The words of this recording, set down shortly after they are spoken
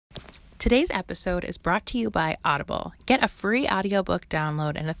Today's episode is brought to you by Audible. Get a free audiobook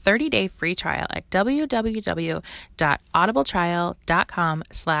download and a 30-day free trial at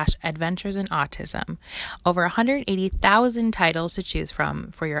www.audibletrial.com/adventuresinautism. Over 180,000 titles to choose from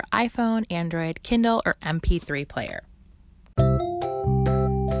for your iPhone, Android, Kindle, or MP3 player.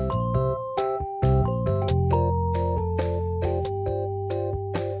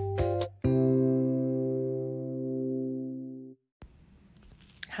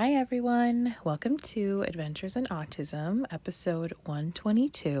 Hi everyone, welcome to Adventures in Autism, episode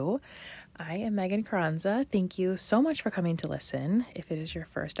 122. I am Megan Carranza. Thank you so much for coming to listen. If it is your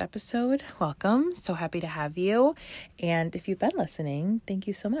first episode, welcome. So happy to have you. And if you've been listening, thank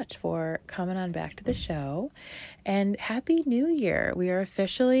you so much for coming on back to the show. And Happy New Year. We are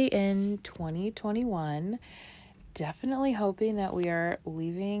officially in 2021. Definitely hoping that we are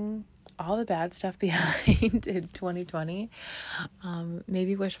leaving all the bad stuff behind in 2020.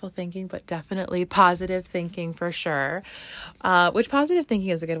 Maybe wishful thinking, but definitely positive thinking for sure. Which positive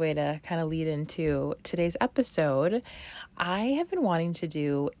thinking is a good way to kind of lead into today's episode. I have been wanting to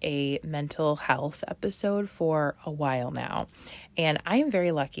do a mental health episode for a while now. And I am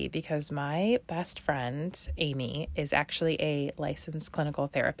very lucky because my best friend, Amy, is actually a licensed clinical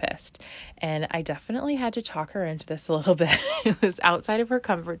therapist. And I definitely had to talk her into this a little bit. It was outside of her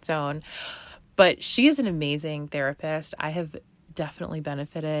comfort zone. But she is an amazing therapist. I have definitely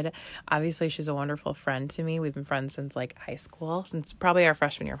benefited. Obviously, she's a wonderful friend to me. We've been friends since high school, since probably our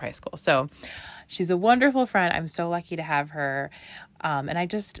freshman year of high school. So she's a wonderful friend. I'm so lucky to have her.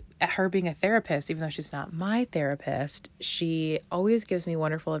 And her being a therapist, even though she's not my therapist, she always gives me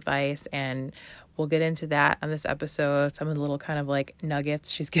wonderful advice, and we'll get into that on this episode. Some of the little kind of nuggets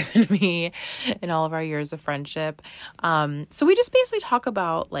she's given me in all of our years of friendship. So we just basically talk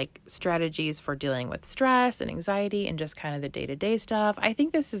about strategies for dealing with stress and anxiety and just kind of the day-to-day stuff. I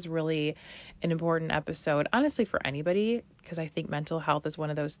think this is really an important episode, honestly, for anybody, because I think mental health is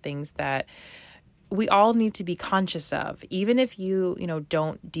one of those things that we all need to be conscious of, even if you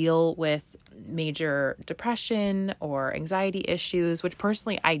don't deal with major depression or anxiety issues, which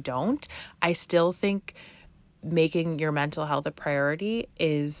personally I don't. I still think making your mental health a priority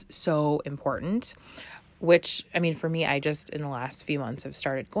is so important, which, for me, I just in the last few months have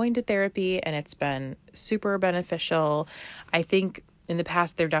started going to therapy, and it's been super beneficial. I think in the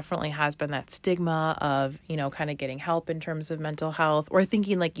past, there definitely has been that stigma of, kind of getting help in terms of mental health, or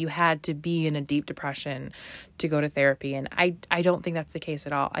thinking you had to be in a deep depression to go to therapy. And I don't think that's the case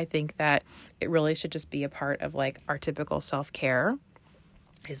at all. I think that it really should just be a part of our typical self-care,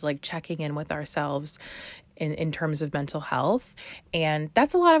 is checking in with ourselves in terms of mental health. And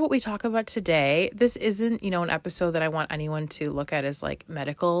that's a lot of what we talk about today. This isn't, an episode that I want anyone to look at as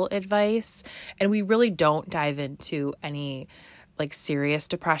medical advice. And we really don't dive into any serious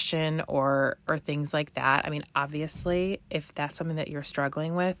depression or things like that. Obviously, if that's something that you're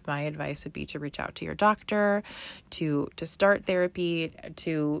struggling with, my advice would be to reach out to your doctor, to start therapy,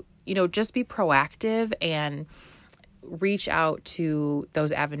 to, just be proactive and reach out to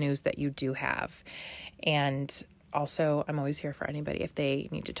those avenues that you do have. And also, I'm always here for anybody if they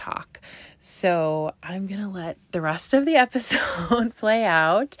need to talk. So I'm going to let the rest of the episode play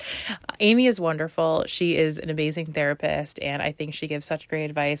out. Amy is wonderful. She is an amazing therapist, and I think she gives such great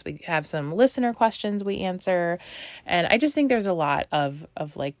advice. We have some listener questions we answer, and I just think there's a lot of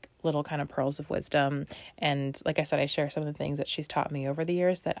little kind of pearls of wisdom. And like I said, I share some of the things that she's taught me over the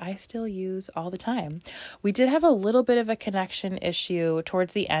years that I still use all the time. We did have a little bit of a connection issue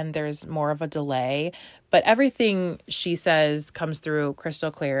towards the end. There's more of a delay, but everything she says comes through crystal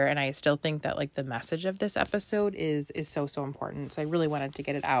clear. And I still think that the message of this episode is so important. So I really wanted to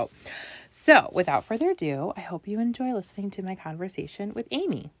get it out. So without further ado, I hope you enjoy listening to my conversation with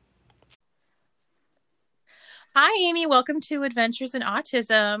Amy. Hi, Amy. Welcome to Adventures in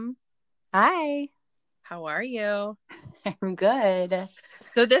Autism. Hi. How are you? I'm good.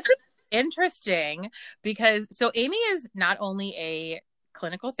 So this is interesting because Amy is not only a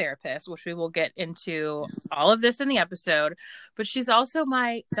clinical therapist, which we will get into all of this in the episode, but she's also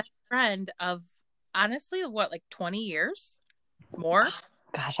my best friend of honestly, 20 years? More?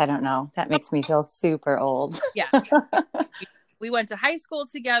 Gosh, I don't know. That makes me feel super old. Yeah. We went to high school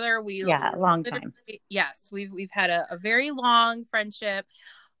together. A long time. Yes, we've had a very long friendship.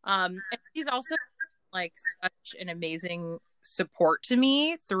 And she's also such an amazing support to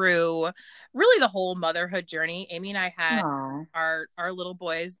me through really the whole motherhood journey. Amy and I had our little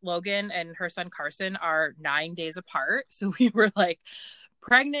boys, Logan and her son Carson, are 9 days apart. So we were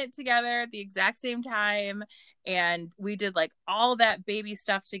pregnant together at the exact same time. And we did all that baby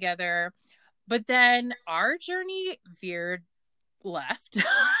stuff together. But then our journey veered left.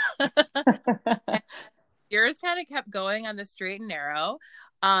 ours kind of kept going on the straight and narrow.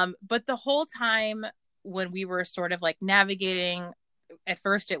 But the whole time when we were sort of like navigating, at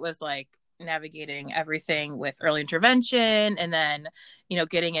first it was like navigating everything with early intervention, and then,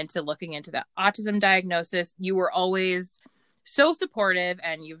 getting into looking into the autism diagnosis, you were always so supportive,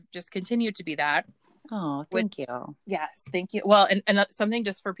 and you've just continued to be that. Oh, thank you. Yes, thank you. Well, and something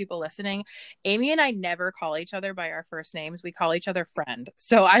just for people listening, Amy and I never call each other by our first names. We call each other friend.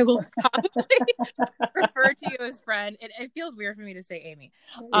 So I will probably refer to you as friend. It feels weird for me to say Amy.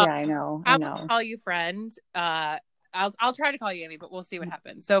 Yeah, I know. I will call you friend. I'll try to call you Amy, but we'll see what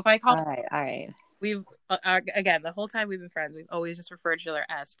happens. So if I call, all right. We've again, the whole time we've been friends, we've always just referred to each other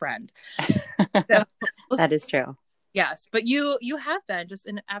as friend. So, that is true. Yes, but you have been just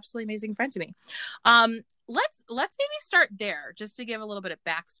an absolutely amazing friend to me. Let's maybe start there, just to give a little bit of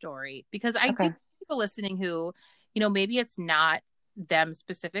backstory, because I do have people listening who, maybe it's not them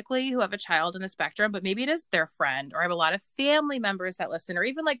specifically who have a child in the spectrum, but maybe it is their friend, or I have a lot of family members that listen, or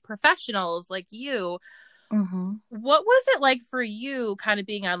even like professionals like you. Mm-hmm. What was it like for you, kind of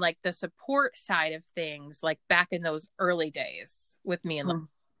being on like the support side of things, like back in those early days with me and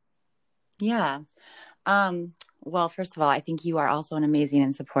Yeah. Well, first of all, I think you are also an amazing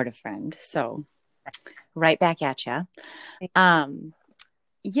and supportive friend. So right back at you.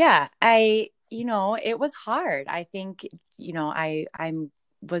 Yeah, it was hard. I think, I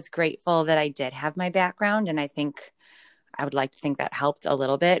was grateful that I did have my background, and I think I would like to think that helped a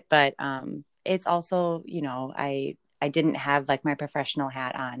little bit, but, it's also, I didn't have like my professional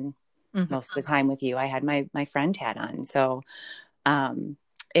hat on most of the time with you. I had my friend hat on. So,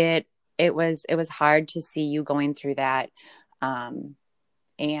 it was hard to see you going through that. And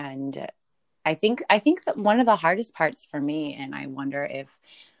I think that one of the hardest parts for me, and I wonder if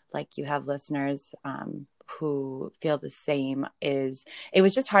like you have listeners, who feel the same, is it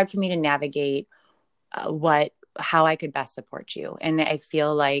was just hard for me to navigate, how I could best support you. And I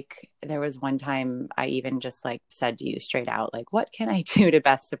feel like there was one time I even just like said to you straight out, like, what can I do to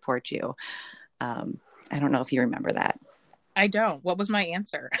best support you? I don't know if you remember that. I don't. What was my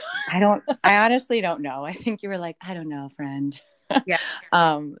answer? I honestly don't know. I think you were like, I don't know, friend. Yeah.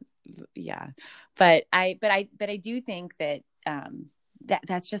 Yeah. But I do think that,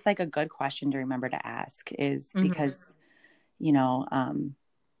 that's just like a good question to remember to ask, is because,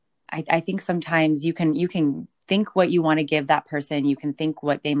 I think sometimes you can think what you want to give that person. You can think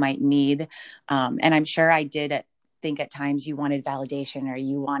what they might need. And I'm sure I did think at times you wanted validation, or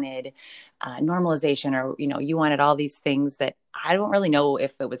you wanted normalization, or, you wanted all these things that I don't really know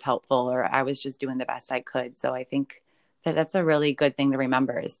if it was helpful, or I was just doing the best I could. So I think that that's a really good thing to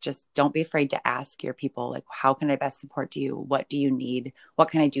remember, is just don't be afraid to ask your people, like, how can I best support you? What do you need? What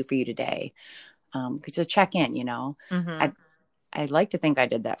can I do for you today? To check in, I'd like to think I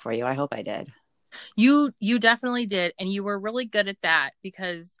did that for you. I hope I did. You definitely did. And you were really good at that,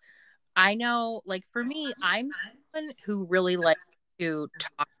 because I know, like, for me, I'm someone who really likes to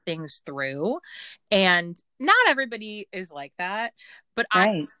talk things through, and not everybody is like that, but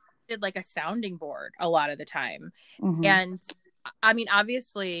Right. I did like a sounding board a lot of the time. Mm-hmm. And I mean,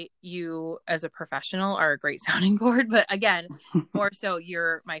 obviously you as a professional are a great sounding board, but again, more so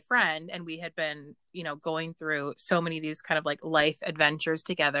you're my friend, and we had been, going through so many of these kind of like life adventures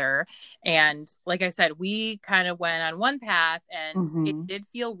together. And like I said, we kind of went on one path, and it did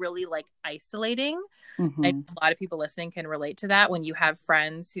feel really like isolating. And a lot of people listening can relate to that, when you have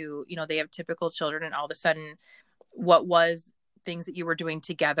friends who, they have typical children, and all of a sudden what was things that you were doing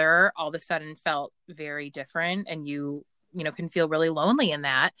together all of a sudden felt very different, and you can feel really lonely in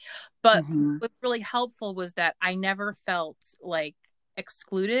that. But what's really helpful was that I never felt like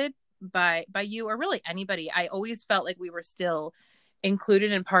excluded by you, or really anybody. I always felt like we were still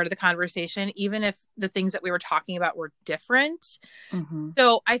included in part of the conversation, even if the things that we were talking about were different.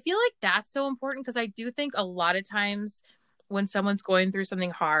 So I feel like that's so important, because I do think a lot of times when someone's going through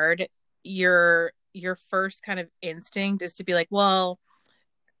something hard, your first kind of instinct is to be like, well,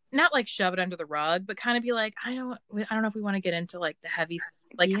 not like shove it under the rug, but kind of be like, I don't know if we want to get into like the heavy stuff.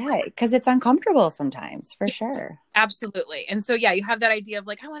 Like, yeah, because it's uncomfortable sometimes, for sure. Absolutely. And so, yeah, you have that idea of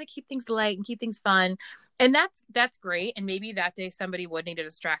like, I want to keep things light and keep things fun. And that's great. And maybe that day somebody would need a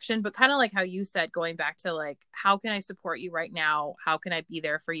distraction, but kind of like how you said, going back to like, how can I support you right now? How can I be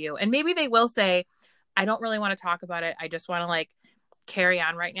there for you? And maybe they will say, I don't really want to talk about it. I just want to like carry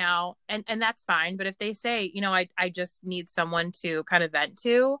on right now. And that's fine. But if they say, I just need someone to kind of vent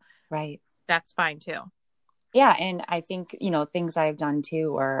to, right, that's fine too. Yeah. And I think, things I've done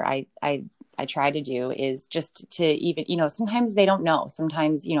too, or I I try to do is just to even, sometimes they don't know.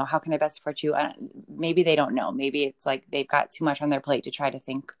 Sometimes, how can I best support you? Maybe they don't know. Maybe it's like they've got too much on their plate to try to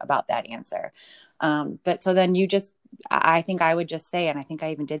think about that answer. But so then I think I would just say, and I think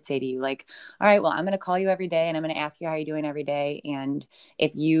I even did say to you, like, all right, well, I'm going to call you every day and I'm going to ask you how you're doing every day. And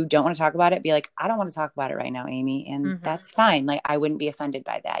if you don't want to talk about it, be like, I don't want to talk about it right now, Amy. And that's fine. Like, I wouldn't be offended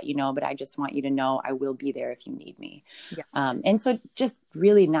by that, but I just want you to know I will be there if you need me. Yeah. And so just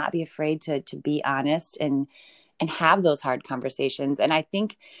really not be afraid to be honest and have those hard conversations. And I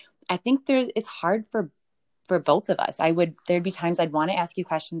think it's hard for both of us. There'd be times I'd want to ask you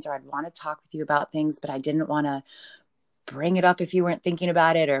questions or I'd want to talk with you about things, but I didn't want to bring it up if you weren't thinking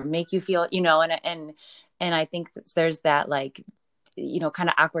about it or make you feel, and I think there's that like, kind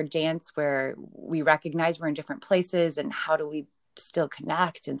of awkward dance where we recognize we're in different places and how do we still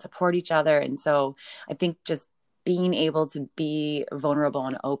connect and support each other. And so I think just being able to be vulnerable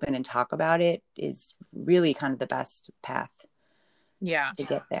and open and talk about it is really kind of the best path to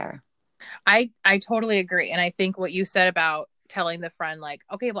get there. I totally agree. And I think what you said about telling the friend, like,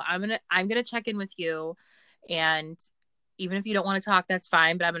 okay, well, I'm going to check in with you. And even if you don't want to talk, that's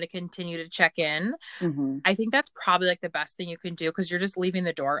fine, but I'm going to continue to check in. I think that's probably like the best thing you can do, because you're just leaving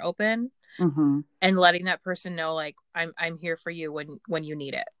the door open and letting that person know, like, I'm here for you when you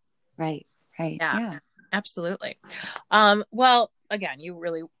need it. Right. Yeah. Absolutely. Well, again, you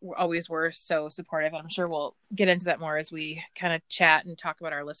really always were so supportive. I'm sure we'll get into that more as we kind of chat and talk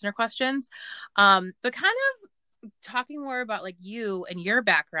about our listener questions. But kind of talking more about like you and your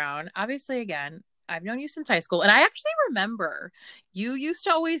background. Obviously, again, I've known you since high school, and I actually remember you used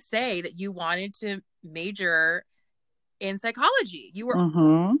to always say that you wanted to major in psychology. You were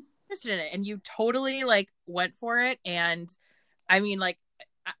interested in it, and you totally like went for it. And I mean, like,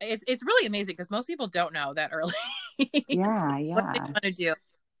 it's really amazing because most people don't know that early what they want to do.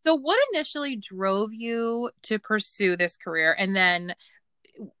 So what initially drove you to pursue this career, and then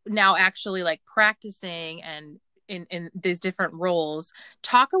now actually like practicing and in these different roles?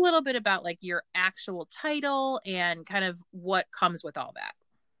 Talk a little bit about like your actual title and kind of what comes with all that.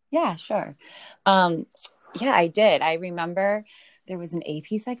 Yeah, sure. Yeah, I did. I remember there was an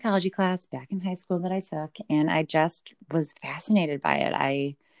AP psychology class back in high school that I took, and I just was fascinated by it.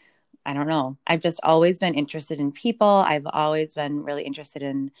 I don't know. I've just always been interested in people. I've always been really interested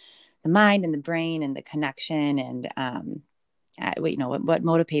in the mind and the brain and the connection and, what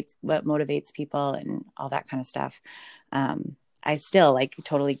motivates people and all that kind of stuff. I still like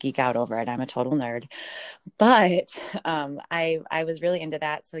totally geek out over it. I'm a total nerd, but I was really into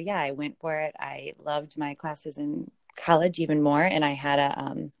that. So yeah, I went for it. I loved my classes in college even more. And I had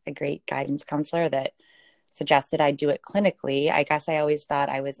a great guidance counselor that suggested I do it clinically. I guess I always thought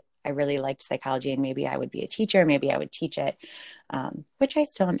I really liked psychology and maybe I would be a teacher. Maybe I would teach it, which I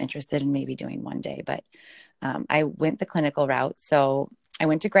still am interested in maybe doing one day. But I went the clinical route. So I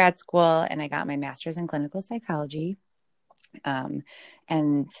went to grad school and I got my master's in clinical psychology.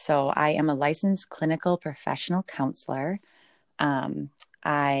 And so I am a licensed clinical professional counselor.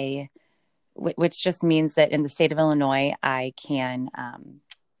 Which just means that in the state of Illinois, I can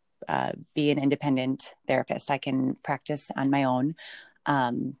be an independent therapist. I can practice on my own.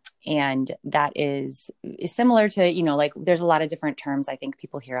 And that is similar to, like there's a lot of different terms I think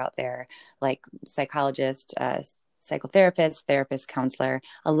people hear out there, like psychologist, psychotherapist, therapist, counselor.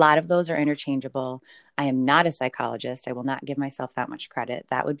 A lot of those are interchangeable. I am not a psychologist. I will not give myself that much credit.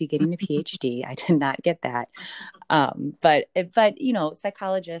 That would be getting a PhD. I did not get that. But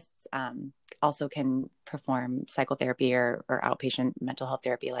psychologists also can perform psychotherapy or outpatient mental health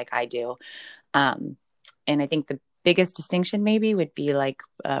therapy like I do. And I think the biggest distinction maybe would be like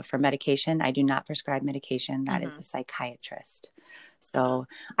for medication. I do not prescribe medication. That is a psychiatrist. So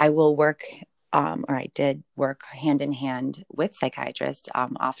I will work or I did work hand in hand with psychiatrists.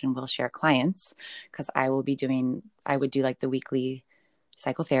 Often we'll share clients because I would do like the weekly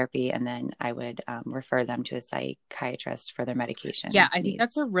psychotherapy and then I would refer them to a psychiatrist for their medication. Yeah, I think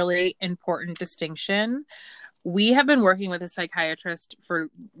that's a really important distinction. We have been working with a psychiatrist for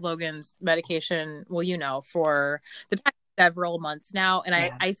Logan's medication, for the past several months now. And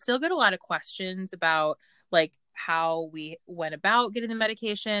I still get a lot of questions about like how we went about getting the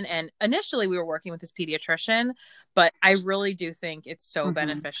medication. And initially we were working with this pediatrician, but I really do think it's so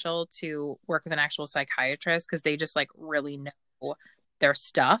beneficial to work with an actual psychiatrist because they just like really know their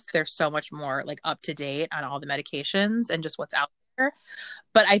stuff. They're so much more like up to date on all the medications and just what's out there.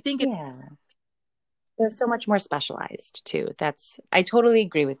 But I think they're so much more specialized too. I totally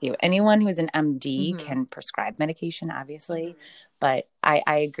agree with you. Anyone who's an MD can prescribe medication, obviously, but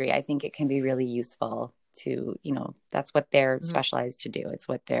I agree. I think it can be really useful that's what they're Mhm. specialized to do. It's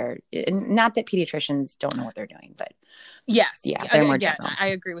what not that pediatricians don't know what they're doing, but Yes. yeah, they're more Again, general. I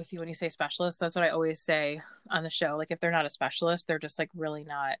agree with you when you say specialist. That's what I always say on the show. Like if they're not a specialist, they're just like really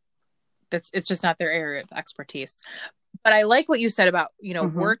not, it's just not their area of expertise. But I like what you said about,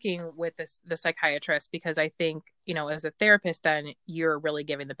 Mm-hmm. working with the psychiatrist, because I think, as a therapist, then you're really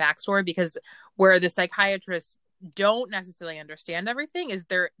giving the backstory, because where the psychiatrists don't necessarily understand everything is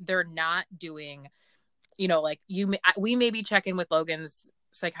they're not doing, like we maybe check in with Logan's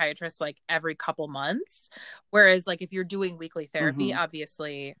psychiatrist like every couple months. Whereas like if you're doing weekly therapy, Mm-hmm.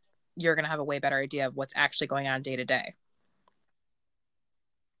 obviously you're going to have a way better idea of what's actually going on day to day.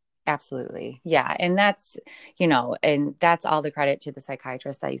 Absolutely. Yeah. And that's all the credit to the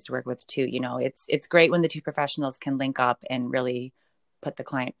psychiatrist I used to work with too. It's great when the two professionals can link up and really put the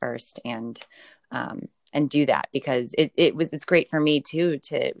client first and do that, because it's great for me too,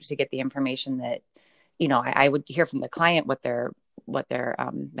 to get the information that, I would hear from the client what their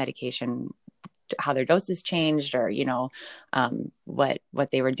medication, how their doses changed, or,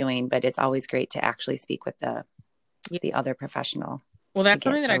 what they were doing. But it's always great to actually speak with Yeah. the other professional Well, to that's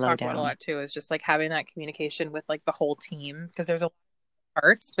something get that the I talk about a lowdown. lot too, is just like having that communication with like the whole team, because there's a lot of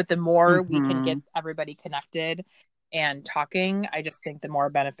parts, but the more we can get Mm-hmm. everybody connected and talking, I just think the more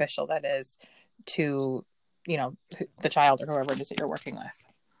beneficial that is to, the child or whoever it is that you're working with.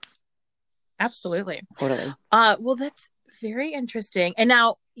 Absolutely. Totally. Well, that's very interesting. And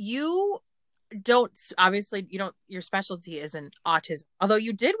now you don't, obviously, your specialty isn't autism, although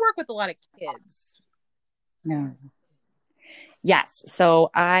you did work with a lot of kids. No. Yes. So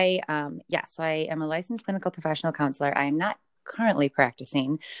I am a licensed clinical professional counselor. I am not currently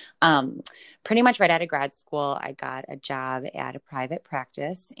practicing. Um, Pretty much right out of grad school, I got a job at a private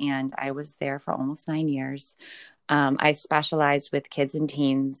practice, and I was there for almost 9 years. I specialized with kids and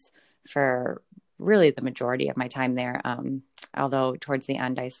teens for really the majority of my time there. Although towards the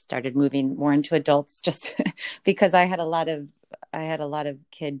end, I started moving more into adults, just because I had a lot of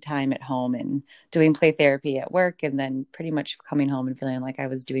kid time at home and doing play therapy at work, and then pretty much coming home and feeling like I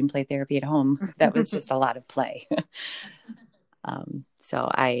was doing play therapy at home. That was just a lot of play. So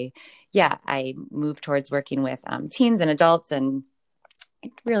I moved towards working with teens and adults, and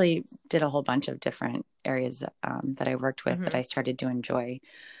it really did a whole bunch of different areas that I worked with that Mm-hmm. I started to enjoy.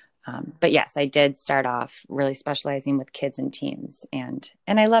 But yes, I did start off really specializing with kids and teens, and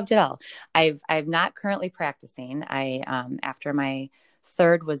I loved it all. I'm not currently practicing. I After my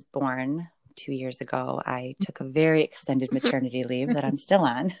third was born 2 years ago, I took a very extended maternity leave that I'm still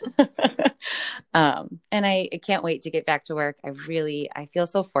on. And I can't wait to get back to work. I feel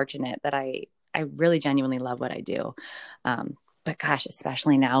so fortunate that I really genuinely love what I do. But gosh,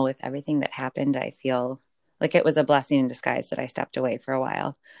 especially now with everything that happened, I feel like it was a blessing in disguise that I stepped away for a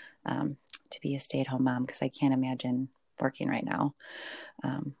while, to be a stay-at-home mom, because I can't imagine working right now,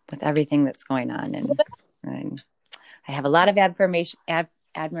 with everything that's going on. And I have a lot of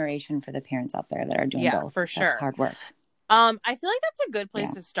admiration for the parents out there that are doing Yeah, both. for That's sure. hard work. I feel like that's a good place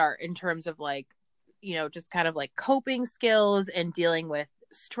Yeah. to start in terms of like, just kind of like coping skills and dealing with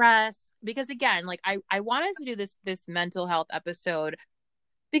stress. Because again, like I wanted to do this mental health episode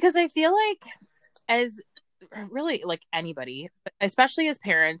because I feel like as really like anybody, but especially as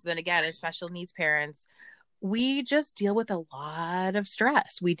parents, then again, as special needs parents, we just deal with a lot of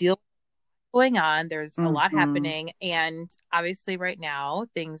stress. We deal with what's going on. There's a lot Mm-hmm. happening. And obviously right now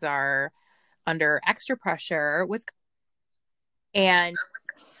things are under extra pressure with, and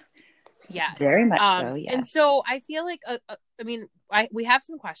Very yes. much so. And Yes. so I feel like, I mean, we have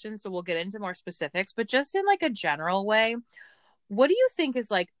some questions, so we'll get into more specifics, but just in like a general way, what do you think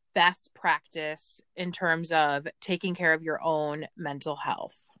is like best practice in terms of taking care of your own mental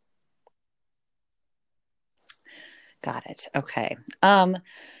health? Got it. Okay.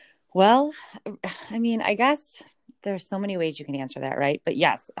 Well, I mean, I guess there's so many ways you can answer that, right? But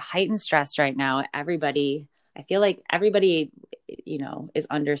yes, heightened stress right now. I feel like everybody, is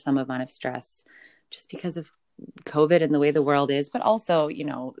under some amount of stress just because of COVID and the way the world is, but also,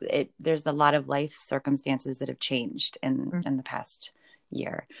 there's a lot of life circumstances that have changed in the past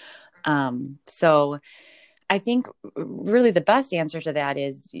year. So I think really the best answer to that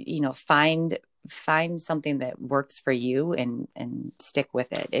is, find something that works for you and stick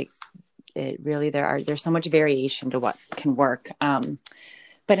with it. It really, there's so much variation to what can work.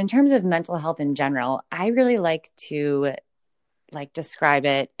 But in terms of mental health in general, I really like to describe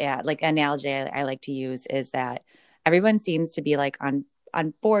it at like analogy I like to use is that everyone seems to be like on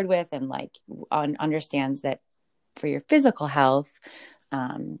board with and like understands that for your physical health,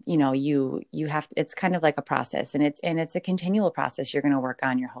 you know, you have to, it's kind of like a process, and it's a continual process you're going to work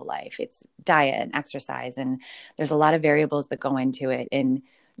on your whole life. It's diet and exercise, and there's a lot of variables that go into it. And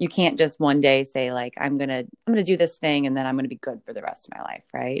you can't just one day say like, I'm going to do this thing and then I'm going to be good for the rest of my life.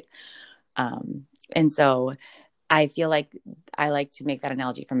 Right. And so I feel like I like to make that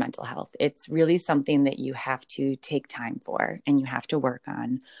analogy for mental health. It's really something that you have to take time for and you have to work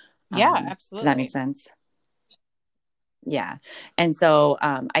on. Yeah, Does that make absolutely. sense? Yeah. And so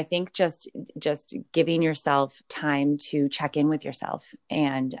I think just giving yourself time to check in with yourself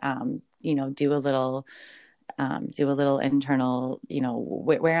and you know, do a little internal, you know,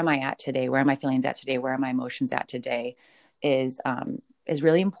 where am I at today? Where are my feelings at today? Where are my emotions at today? Is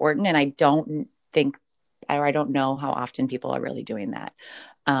really important. And I don't think, or I don't know how often people are really doing that.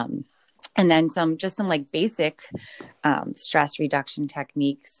 And then some like basic stress reduction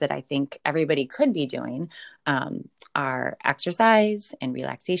techniques that I think everybody could be doing are exercise and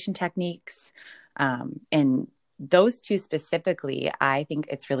relaxation techniques. And those two specifically, I think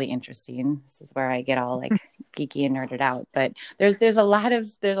it's really interesting. This is where I get all like geeky and nerded out. But there's a lot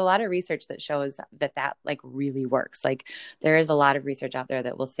of research that shows that like really works. Like there is a lot of research out there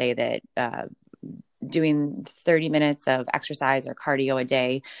that will say that doing 30 minutes of exercise or cardio a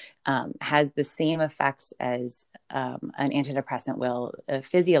day has the same effects as an antidepressant will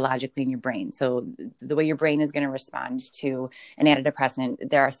physiologically in your brain. So the way your brain is going to respond to an antidepressant,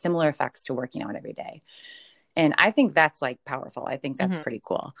 there are similar effects to working out every day. And I think that's like powerful. I think that's pretty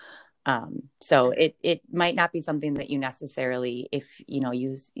cool. So it might not be something that you necessarily, if you know,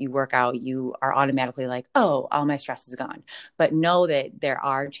 you work out, you are automatically like, oh, all my stress is gone. But know that there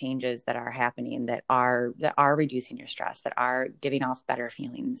are changes that are happening that are reducing your stress, that are giving off better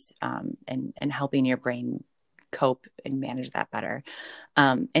feelings, and helping your brain cope and manage that better.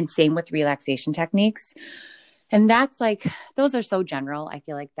 And same with relaxation techniques. And that's like, those are so general. I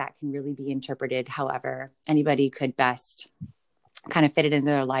feel like that can really be interpreted however anybody could best kind of fit it into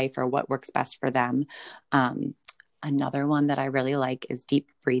their life or what works best for them. Another one that I really like is deep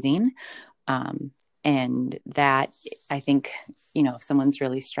breathing. And that, I think, you know, if someone's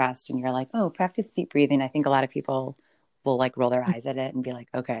really stressed and you're like, oh, practice deep breathing, I think a lot of people will like roll their eyes at it and be like,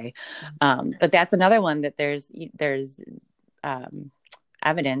 okay. But that's another one that there's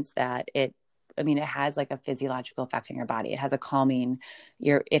evidence that it has like a physiological effect on your body. It has a calming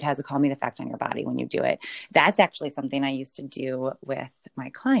effect on your body when you do it. That's actually something I used to do with my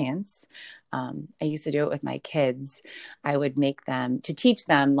clients. I used to do it with my kids. I would make them to teach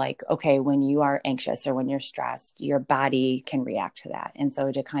them like, okay, when you are anxious or when you're stressed, your body can react to that. And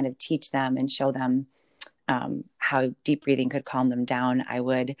so to kind of teach them and show them how deep breathing could calm them down, I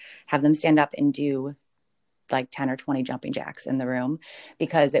would have them stand up and do like 10 or 20 jumping jacks in the room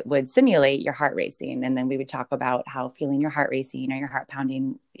because it would simulate your heart racing. And then we would talk about how feeling your heart racing or your heart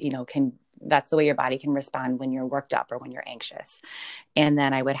pounding, you know, that's the way your body can respond when you're worked up or when you're anxious. And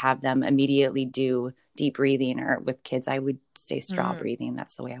then I would have them immediately do deep breathing, or with kids, I would say straw breathing.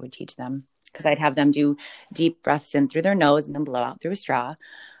 That's the way I would teach them, because I'd have them do deep breaths in through their nose and then blow out through a straw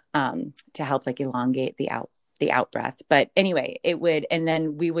to help like elongate the out breath. But anyway, and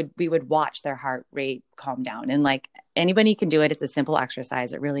then we would watch their heart rate calm down. And like anybody can do it. It's a simple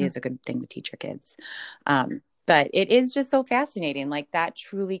exercise. It really is a good thing to teach your kids. But it is just so fascinating. Like that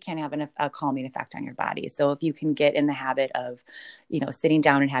truly can have a calming effect on your body. So if you can get in the habit of, you know, sitting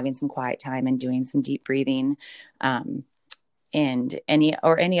down and having some quiet time and doing some deep breathing, and any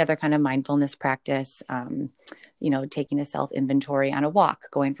other kind of mindfulness practice, you know, taking a self inventory on a walk,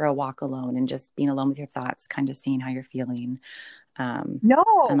 going for a walk alone and just being alone with your thoughts, kind of seeing how you're feeling. No.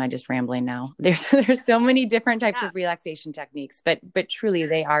 Am I just rambling now? There's so many different types of relaxation techniques, but truly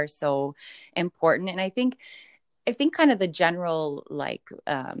they are so important. And I think kind of the general, like,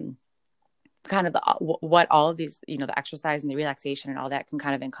 kind of what all of these, you know, the exercise and the relaxation and all that can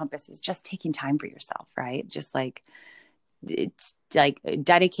kind of encompass is just taking time for yourself, right? Just like, it's like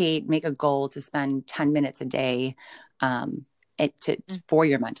make a goal to spend 10 minutes a day for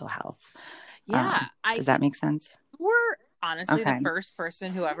your mental health. Yeah. Does that make sense? We're honestly Okay. the first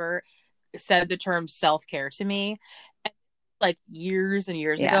person who ever said the term self-care to me, like years and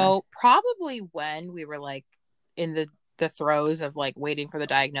years ago, probably when we were like in the throes of like waiting for the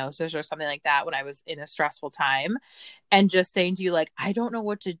diagnosis or something like that, when I was in a stressful time, and just saying to you, like, I don't know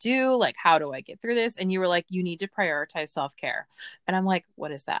what to do. Like, how do I get through this? And you were like, you need to prioritize self-care. And I'm like,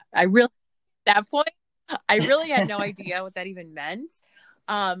 what is that? At that point, I really had no idea what that even meant.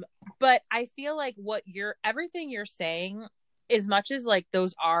 But I feel like everything you're saying, as much as like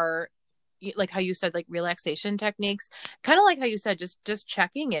those are like how you said, like relaxation techniques, kind of like how you said, just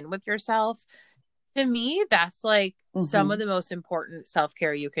checking in with yourself, To me, that's like some of Mm-hmm. the most important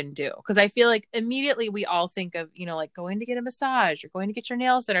self-care you can do. Because I feel like immediately we all think of, like going to get a massage or going to get your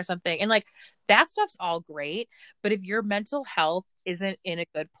nails done or something. And like that stuff's all great. But if your mental health isn't in a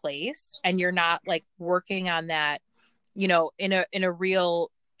good place and you're not like working on that, in a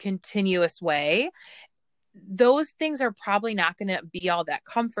real continuous way, those things are probably not going to be all that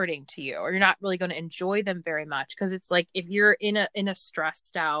comforting to you, or you're not really going to enjoy them very much. Because it's like if you're in a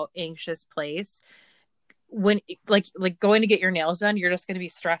stressed out, anxious place, when like going to get your nails done, you're just going to be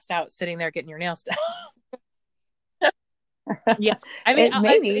stressed out sitting there getting your nails done. Yeah, I mean, It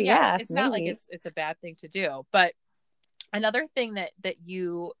maybe, yeah, it's yeah, it's not like maybe. it's a bad thing to do. But another thing that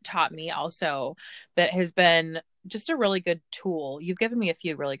you taught me also that has been just a really good tool, you've given me a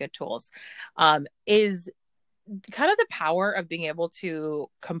few really good tools, is kind of the power of being able to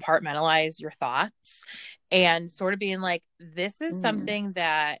compartmentalize your thoughts and sort of being like, this is Mm. something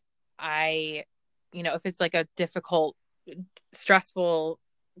that I, if it's like a difficult, stressful,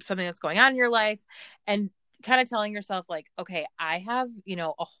 something that's going on in your life, and kind of telling yourself like, okay, I have,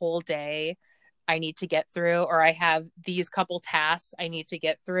 a whole day I need to get through, or I have these couple tasks I need to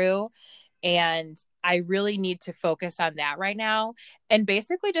get through. And I really need to focus on that right now. And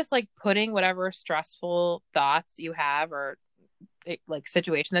basically just like putting whatever stressful thoughts you have, or like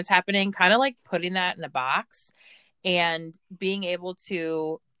situation that's happening, kind of like putting that in a box and being able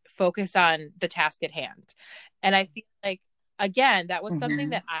to focus on the task at hand. And I feel like, again, that was something Mm-hmm.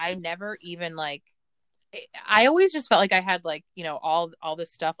 that I never even like, I always just felt like I had like, all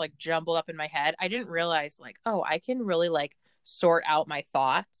this stuff like jumbled up in my head. I didn't realize like, oh, I can really like sort out my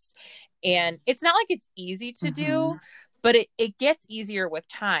thoughts. And it's not like it's easy to Mm-hmm. do, but it gets easier with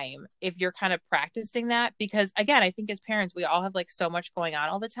time if you're kind of practicing that. Because again, I think as parents, we all have like so much going on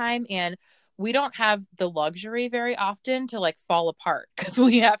all the time, and we don't have the luxury very often to like fall apart because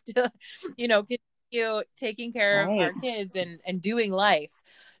we have to, continue taking care of Right. our kids and doing life.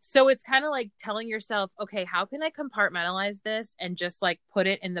 So it's kind of like telling yourself, okay, how can I compartmentalize this and just like put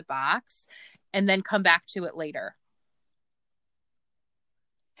it in the box and then come back to it later?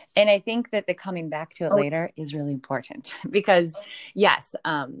 And I think that the coming back to it Oh, later is really important because yes,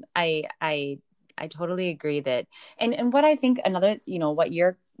 I totally agree that, and what I think another,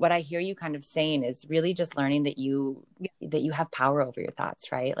 what I hear you kind of saying is really just learning yeah. that you have power over your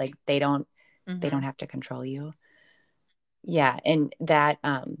thoughts, right? Like they don't Mm-hmm. have to control you. Yeah. And that,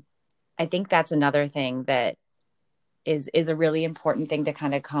 I think that's another thing that is a really important thing to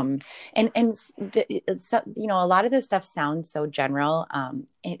kind of come it's, a lot of this stuff sounds so general,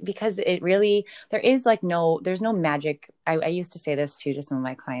 because it really, there's no magic. I used to say this too to some of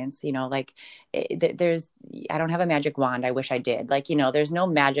my clients, like there's, I don't have a magic wand. I wish I did. Like, there's no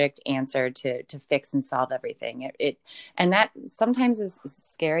magic answer to fix and solve everything. And that sometimes is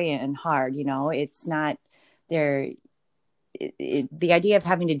scary and hard. It's not there. The idea of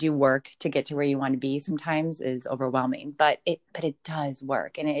having to do work to get to where you want to be sometimes is overwhelming, but it does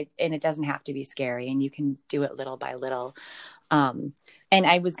work, and it doesn't have to be scary, and you can do it little by little. um and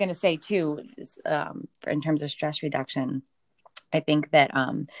I was going to say too, in terms of stress reduction, I think that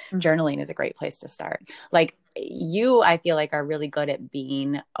journaling is a great place to start. Like you, I feel like are really good at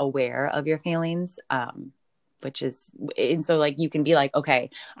being aware of your feelings, which is, and so like you can be like, okay,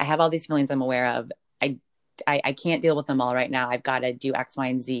 I have all these feelings I'm aware of. I I can't deal with them all right now. I've got to do X, Y,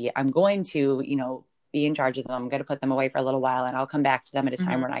 and Z. I'm going to, be in charge of them. I'm going to put them away for a little while, and I'll come back to them at a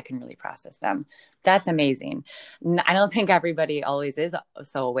time Mm-hmm. when I can really process them. That's amazing. I don't think everybody always is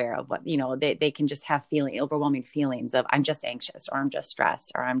so aware of what, they can just have overwhelming feelings of I'm just anxious, or I'm just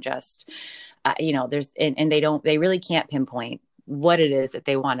stressed, or I'm just, and they really can't pinpoint what it is that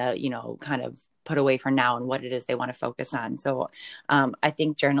they want to, kind of put away for now and what it is they want to focus on. So I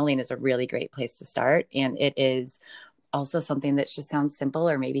think journaling is a really great place to start. And it is also something that just sounds simple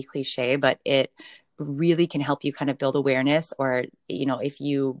or maybe cliche, but it really can help you kind of build awareness. Or, if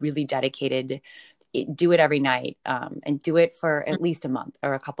you really dedicated, do it every night, and do it for at least a month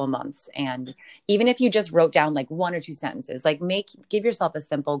or a couple months. And even if you just wrote down like one or two sentences, like give yourself a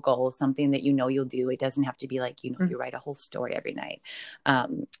simple goal, something that you'll do. It doesn't have to be like, Mm-hmm. you write a whole story every night.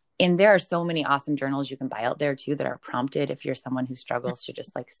 And there are so many awesome journals you can buy out there too that are prompted if you're someone who struggles to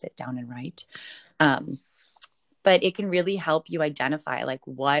just like sit down and write. Um, but it can really help you identify like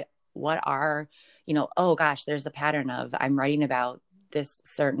what are, oh gosh, there's a pattern of I'm writing about this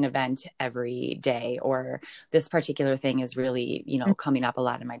certain event every day, or this particular thing is really, coming up a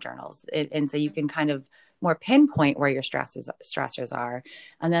lot in my journals. And so you can kind of more pinpoint where your stressors are.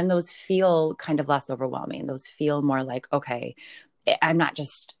 And then those feel kind of less overwhelming. Those feel more like, okay, I'm not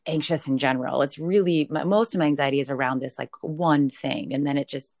just anxious in general. It's really, most of my anxiety is around this like one thing. And then it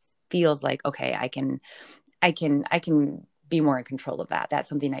just feels like, okay, I can be more in control of that. That's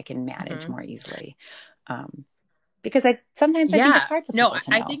something I can manage more easily. Because sometimes I think it's Yeah. hard for No, people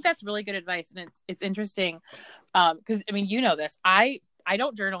to I know. think that's really good advice. And it's interesting. Because I mean, you know this. I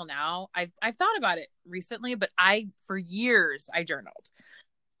don't journal now. I've thought about it recently, but for years I journaled.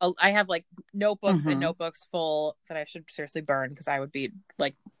 I have like notebooks and Mm-hmm. notebooks full that I should seriously burn because I would be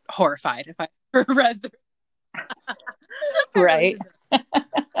like horrified if I read them. I really Right. should.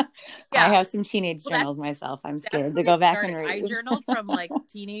 I Yeah. have some teenage Well, journals myself. I'm that's scared the to way go it back and started. I read. journaled from like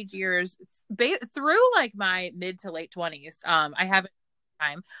teenage years through like my mid to late 20s. I haven't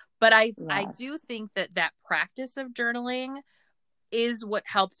time, but I Yeah. do think that practice of journaling is what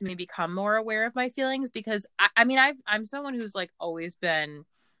helped me become more aware of my feelings because I mean I'm someone who's like always been,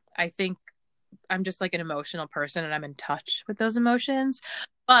 I think I'm just like an emotional person and I'm in touch with those emotions.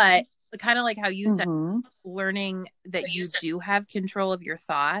 But kind of like how you said, Mm-hmm. learning that you do have control of your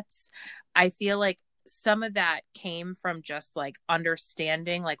thoughts, I feel like some of that came from just like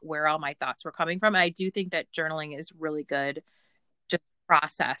understanding like where all my thoughts were coming from. And I do think that journaling is really good just to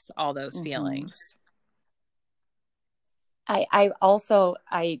process all those Mm-hmm. feelings.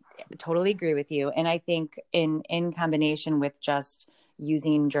 I totally agree with you. And I think in combination with just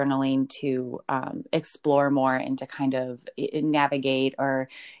using journaling to explore more and to kind of navigate, or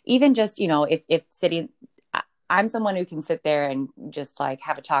even just, if sitting, I'm someone who can sit there and just like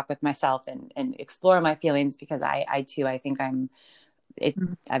have a talk with myself and explore my feelings, because I too, I think it,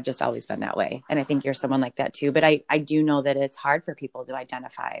 I've just always been that way. And I think you're someone like that too. But I do know that it's hard for people to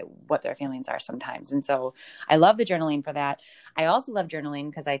identify what their feelings are sometimes. And so I love the journaling for that. I also love journaling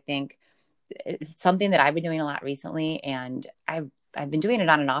because I think it's something that I've been doing a lot recently, and I've been doing it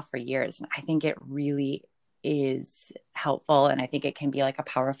on and off for years. And I think it really is helpful. And I think it can be like a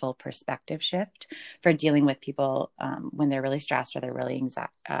powerful perspective shift for dealing with people when they're really stressed or they're really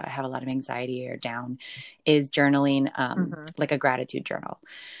have a lot of anxiety or down, is journaling, like a gratitude journal.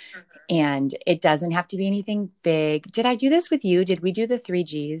 And it doesn't have to be anything big. Did I do this with you? Did we do the 3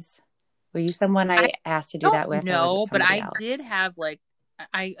 Gs? Were you someone I I asked to do don't that with, or was it know, but somebody I did else? have like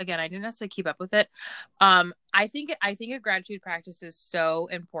I didn't necessarily keep up with it. I think a gratitude practice is so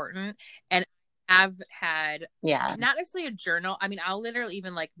important, and I've had Yeah. not necessarily a journal. I mean, I'll literally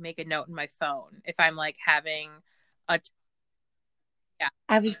even like make a note in my phone if I'm like having a yeah.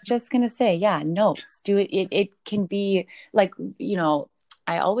 I was just gonna say, yeah, notes. Do it. It can be like,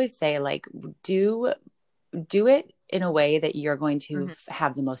 I always say, like, do do it in a way that you're going to Mhm.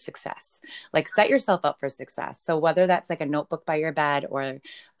 have the most success. Like, set yourself up for success. So whether that's like a notebook by your bed, or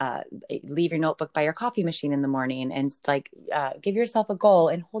uh, leave your notebook by your coffee machine in the morning, and like give yourself a goal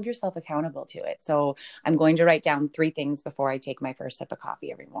and hold yourself accountable to it. So I'm going to write down 3 things before I take my first sip of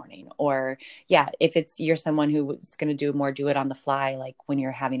coffee every morning. Or yeah, if you're someone who's going to do it on the fly, like when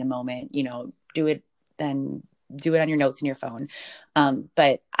you're having a moment, do it then, do it on your notes in your phone.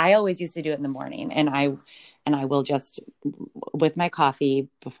 But I always used to do it in the morning, and I will just, with my coffee,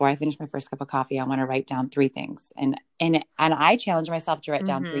 before I finish my first cup of coffee, I want to write down 3 things, and I challenge myself to write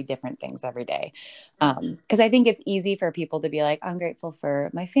down Mhm. 3 different things every day, because I think it's easy for people to be like, I'm grateful for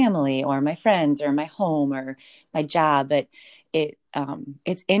my family or my friends or my home or my job, but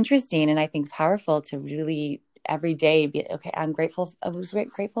it's interesting, and I think powerful to really every day be okay. I'm grateful. I was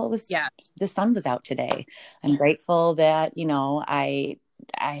grateful it was Yeah. the sun was out today. I'm grateful that I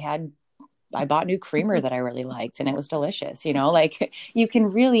had I bought new creamer that I really liked and it was delicious. Like you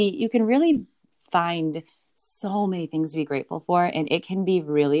can really find so many things to be grateful for, and it can be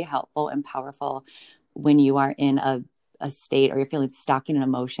really helpful and powerful when you are in a state, or you're feeling stuck in an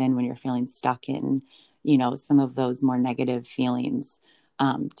emotion, when you're feeling stuck in, some of those more negative feelings.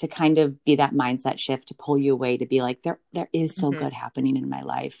 To kind of be that mindset shift to pull you away, to be like, there is still Mhm. good happening in my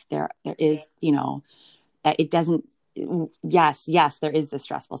life. There is, it doesn't, yes, there is the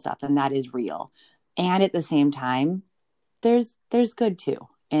stressful stuff, and that is real. And at the same time, there's good too.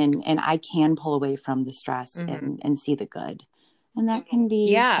 And I can pull away from the stress Mhm. and see the good. And that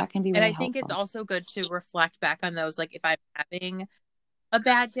Yeah. can be And really I think it's helpful. also good to reflect back on those. Like if I'm having a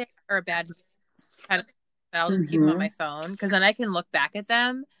bad day or a bad kind of, I'll just keep them on Mm-hmm. my phone because then I can look back at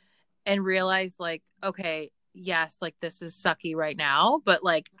them and realize like, okay, yes, like this is sucky right now, but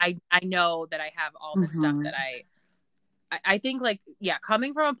like I know that I have all this stuff Mm-hmm. that I think like, yeah,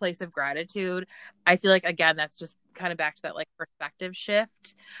 coming from a place of gratitude, I feel like again that's just kind of back to that like perspective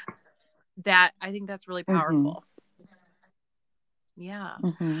shift that I think that's really Mm-hmm. powerful. Yeah.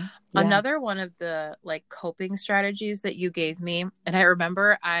 Mm-hmm. Yeah. Another one of the like coping strategies that you gave me, and I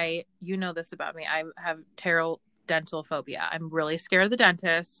remember you know this about me, I have terrible dental phobia. I'm really scared of the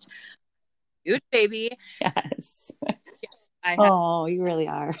dentist. Huge baby. Yes. I had Oh, you really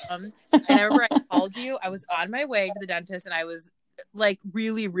are. and I remember I called you. I was on my way to the dentist and I was like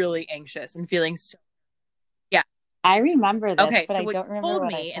really, really anxious and feeling so yeah. I remember this, Okay, but so I what don't you remember told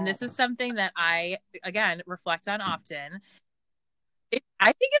what I me, and said. this is something that I again reflect on often.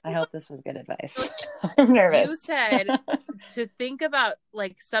 I think it's I really, hope this was good really advice. I'm you nervous. said to think about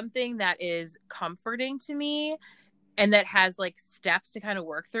like something that is comforting to me and that has like steps to kind of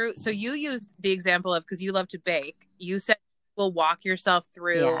work through. So you used the example of because you love to bake, you said will walk yourself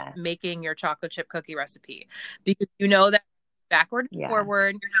through Yeah. making your chocolate chip cookie recipe because you know that backward and Yeah.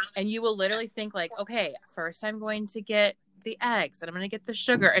 forward and you will literally think like, okay, first I'm going to get the eggs and I'm going to get the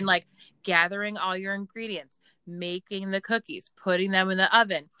sugar and like gathering all your ingredients, making the cookies, putting them in the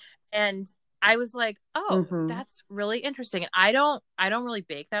oven. And I was like, oh, Mm-hmm. that's really interesting. And I don't really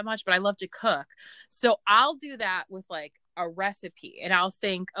bake that much, but I love to cook. So I'll do that with like a recipe and I'll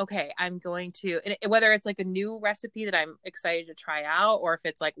think, okay, I'm going to, and whether it's like a new recipe that I'm excited to try out or if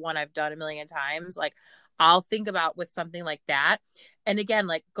it's like one I've done a million times, like I'll think about with something like that. And again,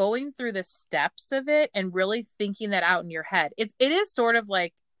 like going through the steps of it and really thinking that out in your head. It is sort of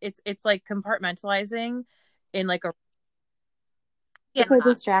like it's like compartmentalizing in like a yeah. It's a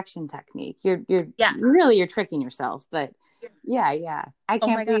distraction technique. Yes. You're tricking yourself, but yeah, yeah. I Oh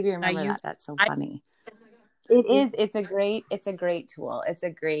can't my God. believe you I remember that. used That's so I funny. It is. It's a great tool. It's a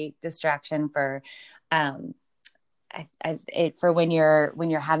great distraction for, um, for when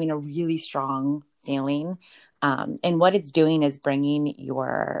you're having a really strong feeling. And what it's doing is bringing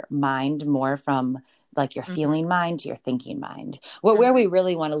your mind more from like your mm-hmm, feeling mind to your thinking mind. Where we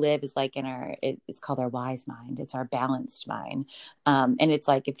really want to live is like in it's called our wise mind. It's our balanced mind. And it's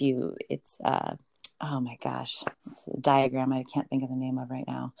like oh my gosh, it's a diagram I can't think of the name of right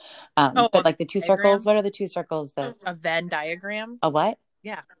now. oh But a like the two circles, diagram, what are the two circles? a Venn diagram. A what?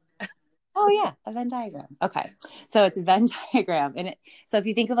 Yeah. Oh yeah, a Venn diagram. Okay. So it's a Venn diagram. So if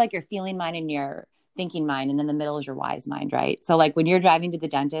you think of like your feeling mind and your thinking mind, and in the middle is your wise mind, right? So like when you're driving to the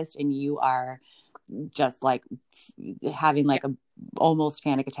dentist and you are just like having Yeah. like a almost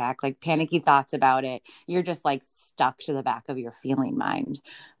panic attack, like panicky thoughts about it, you're just like stuck to the back of your feeling mind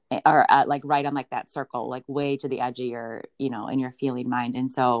or like right on like that circle, like way to the edge of your, in your feeling mind.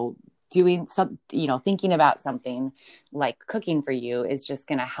 And so doing some, thinking about something like cooking for you is just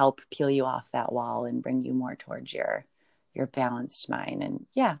going to help peel you off that wall and bring you more towards your balanced mind. And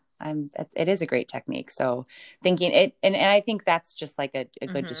yeah, it is a great technique. So thinking it, and I think that's just like a good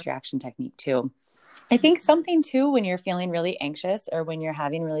Mm-hmm. distraction technique too. I think something too, when you're feeling really anxious or when you're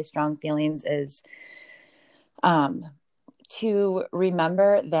having really strong feelings is, um, to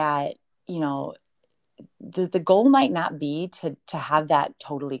remember that, the goal might not be to have that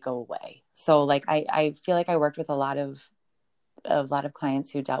totally go away. So like I feel like I worked with a lot of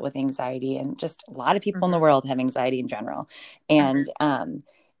clients who dealt with anxiety, and just a lot of people in the Mm-hmm. world have anxiety in general. And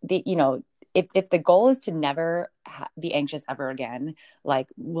the if the goal is to never be anxious ever again, like,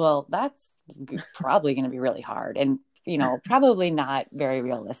 well, that's probably going to be really hard and probably not very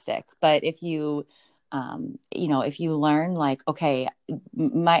realistic. But if you learn like, okay,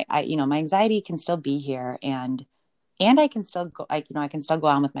 my anxiety can still be here, and I can still go, I can still go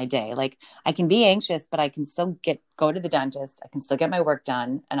on with my day. Like I can be anxious, but I can still go to the dentist. I can still get my work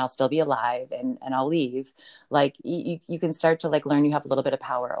done, and I'll still be alive, and I'll leave. Like you can start to like learn you have a little bit of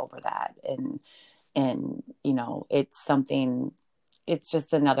power over that. And it's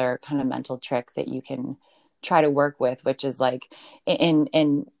just another kind of mental trick that you can try to work with, which is like, and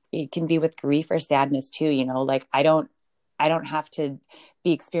it can be with grief or sadness too, like I don't have to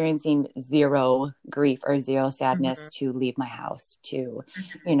be experiencing zero grief or zero Mm-hmm. sadness to leave my house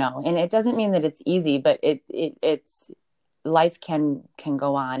and it doesn't mean that it's easy, but it's life can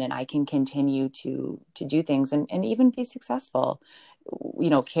go on, and I can continue to do things and even be successful,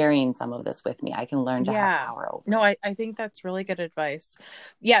 carrying some of this with me. I can learn to have Yeah. power over No, it. I think that's really good advice.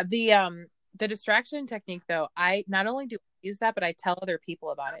 Yeah, the distraction technique though, I not only do I use that, but I tell other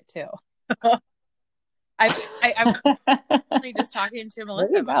people about it too. I was actually just talking to There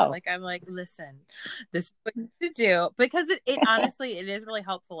Melissa you about it. go. Like I'm like, listen, this is what you need to do because it honestly it is really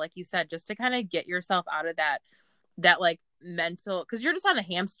helpful, like you said, just to kind of get yourself out of that like mental because you're just on a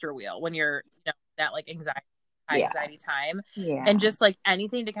hamster wheel when you're that like high Yeah. anxiety time. And Yeah. just like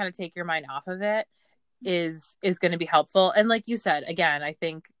anything to kind of take your mind off of it is going to be helpful. And like you said, again, I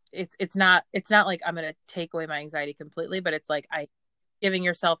think it's not like I'm going to take away my anxiety completely, but it's like I giving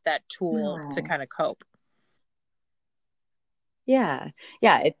yourself that tool to No. kind of cope. Yeah.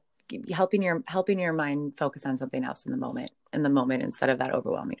 Yeah. It's helping your mind focus on something else in the moment instead of that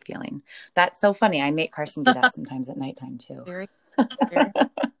overwhelming feeling. That's so funny. I make Carson do that sometimes at nighttime too. Very, very.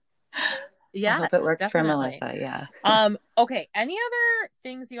 I Yeah, hope it works for definitely. Melissa. Yeah. Okay. Any other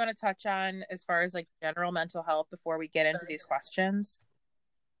things you want to touch on as far as like general mental health before we get into these questions?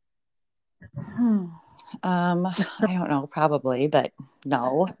 Hmm. I don't know, probably, but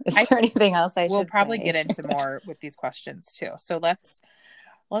no. Is I there anything else I We'll should probably get say? into more with these questions too. So let's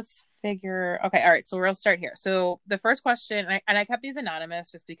figure. Okay, all right. So we'll start here. So the first question, and I kept these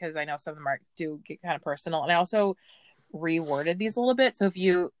anonymous just because I know some of them do get kind of personal, and I also reworded these a little bit. So if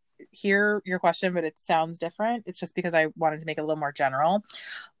you hear your question but it sounds different, it's just because I wanted to make it a little more general.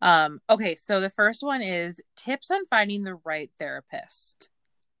 Okay, so the first one is tips on finding the right therapist.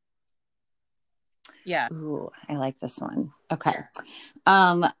 Yeah. Ooh, I like this one. Okay.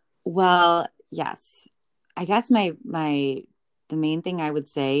 Um, well, yes. I guess the main thing I would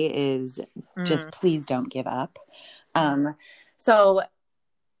say is just Mm, please don't give up. So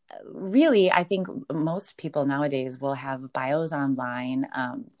really, I think most people nowadays will have bios online.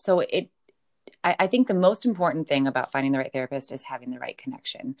 I think the most important thing about finding the right therapist is having the right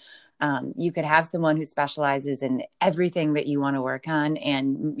connection. You could have someone who specializes in everything that you want to work on,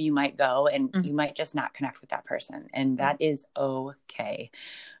 and you might go and mm, you might just not connect with that person, and that is okay.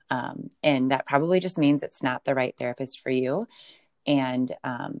 And that probably just means it's not the right therapist for you. And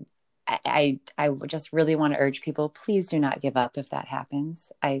I would just really want to urge people, please do not give up if that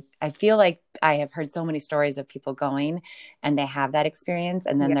happens. I feel like I have heard so many stories of people going and they have that experience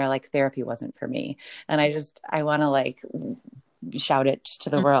and then yeah. they're like, therapy wasn't for me. And I want to like shout it to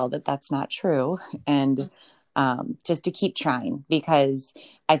the Mm, world that that's not true. And just to keep trying, because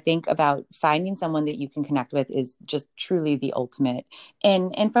I think about finding someone that you can connect with is just truly the ultimate.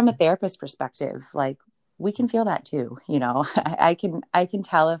 And from a therapist perspective, like we can feel that too. You know, I can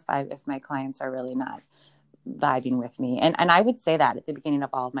tell if my clients are really not vibing with me. And I would say that at the beginning of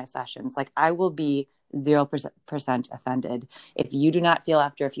all of my sessions, like I will be 0% offended. If you do not feel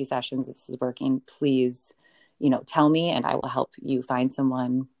after a few sessions this is working, please, tell me and I will help you find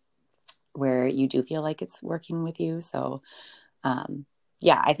someone where you do feel like it's working with you. So,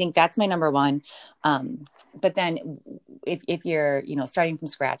 yeah, I think that's my number one. But then if you're, starting from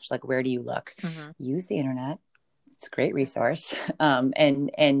scratch, like where do you look? mhm. Use the internet. It's a great resource.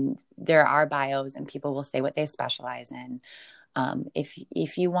 And there are bios and people will say what they specialize in.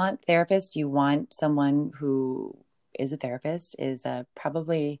 If you want therapist, you want someone who is a therapist, is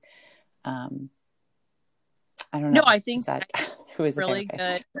probably, um, I don't No, know, I is think that who is a really good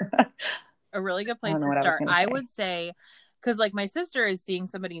therapist? a really good I don't place know to what I was start. going to I say. would say, because like my sister is seeing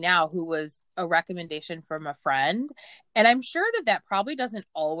somebody now who was a recommendation from a friend. And I'm sure that that probably doesn't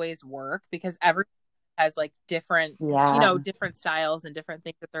always work because everyone has like different, Yeah. different styles and different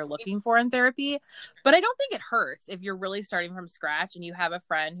things that they're looking for in therapy. But I don't think it hurts if you're really starting from scratch and you have a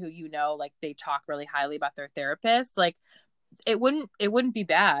friend who, like they talk really highly about their therapist. Like it wouldn't be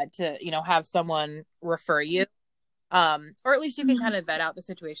bad to, have someone refer you, or at least you can kind of vet out the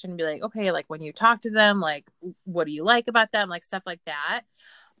situation and be like, okay, like when you talk to them, like what do you like about them, like stuff like that.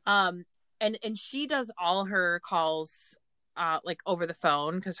 um and she does all her calls like over the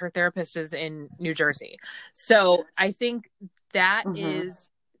phone because her therapist is in New Jersey. So I think that Mm-hmm. is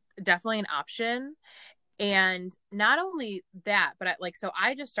definitely an option. And not only that, but so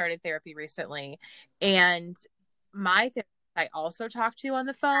I just started therapy recently, and my therapist I also talk to on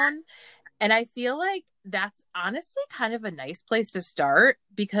the phone. And I feel like that's honestly kind of a nice place to start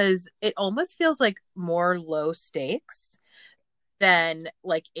because it almost feels like more low stakes than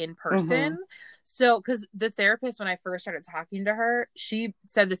like in Mm-hmm. person. So, because the therapist, when I first started talking to her, she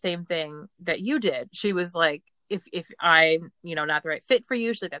said the same thing that you did. She was like, if I'm, not the right fit for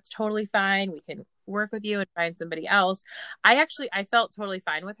you, she's like, that's totally fine. We can work with you and find somebody else. I felt totally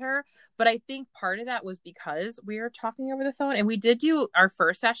fine with her, but I think part of that was because we were talking over the phone, and we did do our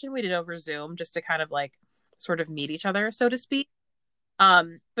first session, we did over Zoom just to kind of like sort of meet each other, so to speak.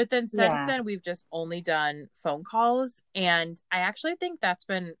 But then since Yeah. then we've just only done phone calls, and I actually think that's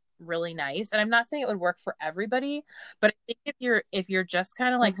been really nice. And I'm not saying it would work for everybody, but I think if you're just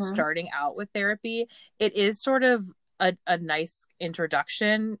kind of like Mm-hmm. starting out with therapy, it is sort of a nice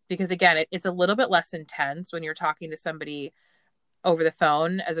introduction because again, it's a little bit less intense when you're talking to somebody over the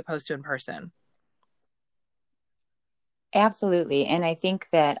phone as opposed to in person. Absolutely. And I think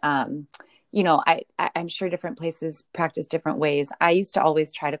that, I'm sure different places practice different ways. I used to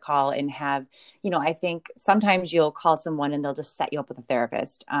always try to call and have, I think sometimes you'll call someone and they'll just set you up with a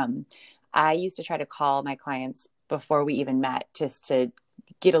therapist. I used to try to call my clients before we even met just to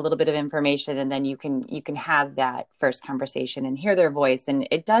get a little bit of information, and then you can have that first conversation and hear their voice, and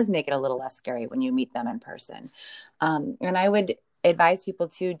it does make it a little less scary when you meet them in person. And I would advise people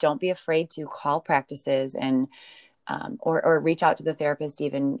to don't be afraid to call practices and or reach out to the therapist,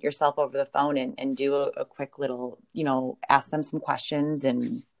 even yourself over the phone, and do a quick little, ask them some questions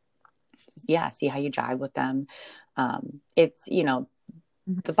and see how you jive with them. It's,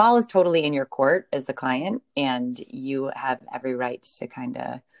 the ball is totally in your court as the client, and you have every right to kind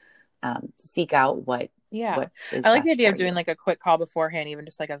of seek out what is I like the best idea for of doing you. like a quick call beforehand, even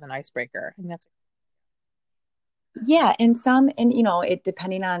just like as an icebreaker. I think that's Yeah, and it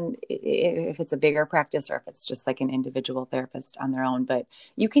depending on if it's a bigger practice or if it's just like an individual therapist on their own. But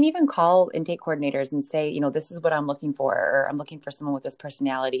you can even call intake coordinators and say, this is what I'm looking for, or I'm looking for someone with this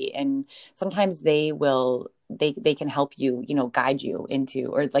personality. And sometimes they can help you, guide you into,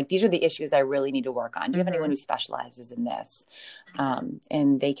 or like, these are the issues I really need to work on. Do you have anyone who specializes in this?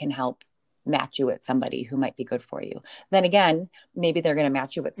 And they can help match you with somebody who might be good for you. Then again, maybe they're going to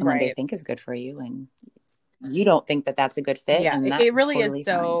match you with someone they right. think is good for you, and you don't think that that's a good fit, Yeah, and it that's really is totally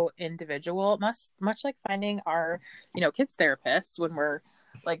fine. so individual. Much like finding our, kids therapist when we're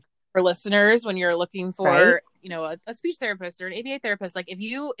like, for listeners, when you're looking Right? for, a speech therapist or an ABA therapist, like if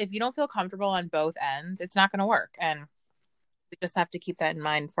you don't feel comfortable on both ends, it's not going to work. And we just have to keep that in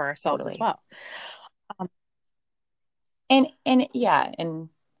mind for ourselves as Totally. well. And yeah, and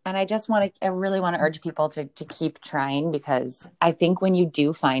I really want to urge people to keep trying, because I think when you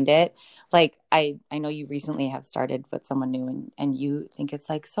do find it, like I know you recently have started with someone new, and you think it's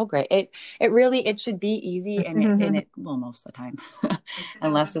like so great. It should be easy, and it well, most of the time,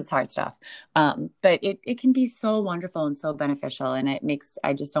 unless it's hard stuff. But it can be so wonderful and so beneficial, and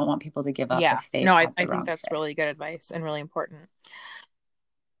I just don't want people to give up Yeah, if they've no, I, got the I think wrong that's fit. really good advice and really important.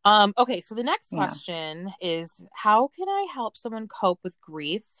 Okay, so the next Yeah. question is, how can I help someone cope with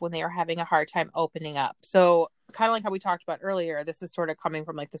grief when they are having a hard time opening up? So, kind of like how we talked about earlier, this is sort of coming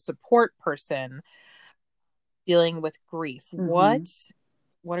from like the support person dealing with grief. Mm-hmm.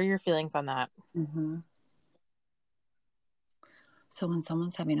 What are your feelings on that? Mm-hmm. So when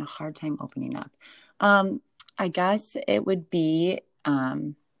someone's having a hard time opening up, I guess it would be,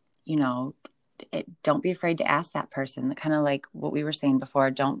 you know, don't be afraid to ask that person, kind of like what we were saying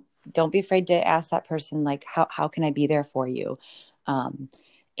before. Don't be afraid to ask that person, like, how can I be there for you? Um,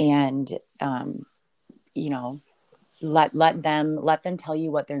 and, you know, let them tell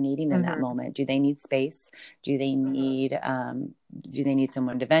you what they're needing in that Mm-hmm. moment. Do they need space? Do they need,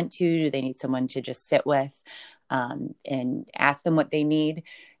 someone to vent to? Do they need someone to just sit with? And ask them what they need,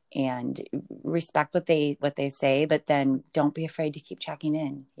 and respect what they say, but then don't be afraid to keep checking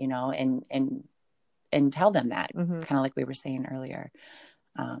in, and tell them that, Mm-hmm. kind of like we were saying earlier.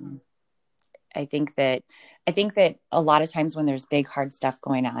 Um, I think that a lot of times when there's big hard stuff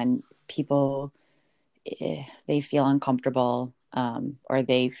going on, people, they feel uncomfortable, or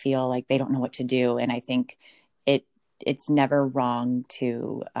they feel like they don't know what to do. And I think it's never wrong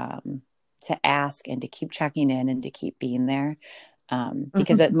to ask and to keep checking in and to keep being there.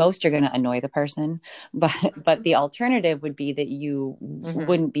 Because at most you're going to annoy the person, but the alternative would be that you Mm-hmm.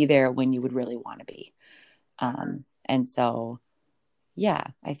 wouldn't be there when you would really want to be. And so, yeah,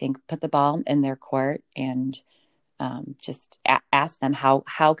 I think put the ball in their court, and just ask them,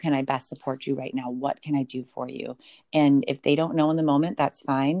 how can I best support you right now? What can I do for you? And if they don't know in the moment, that's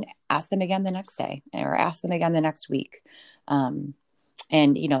fine. Ask them again the next day, or ask them again the next week.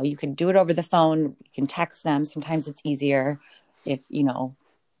 And you can do it over the phone. You can text them. Sometimes it's easier if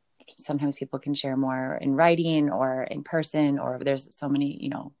sometimes people can share more in writing or in person, or there's so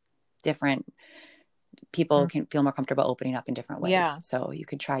many different people can feel more comfortable opening up in different ways. Yeah. So you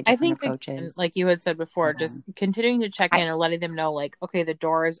could try I different think, again, approaches. like you had said before, just continuing to check I in and letting them know, like, okay, the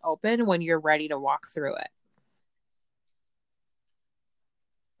door is open when you're ready to walk through it.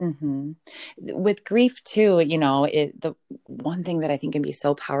 hmm With grief too, the one thing that I think can be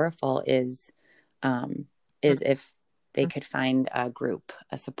so powerful um, is if they could find a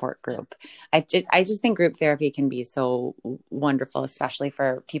support group. I just think group therapy can be so wonderful, especially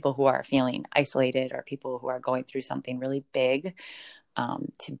for people who are feeling isolated, or people who are going through something really big.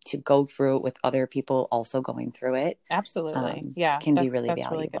 To go through it with other people also going through it, Absolutely. Yeah, can be that's really that's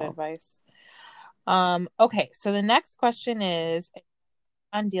really good valuable. advice. Okay, so the next question is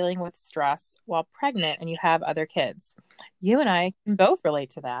on dealing with stress while pregnant and you have other kids. You and I can both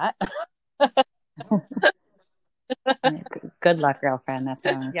relate to that. Good luck, girlfriend. That's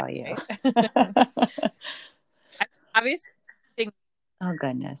what I'm going to Yeah, tell you. right. Obviously, Oh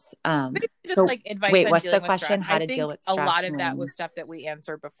goodness. just So like advice wait, on what's the dealing with question? stress. How I to deal think with a lot stress of that was when stuff that we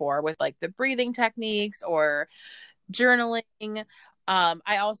answered before with like the breathing techniques or journaling.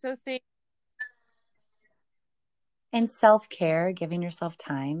 I also think, and self-care, giving yourself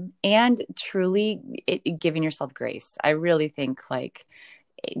time, and truly giving yourself grace. I really think, like,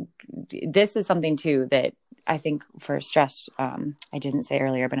 this is something too that I think for stress, I didn't say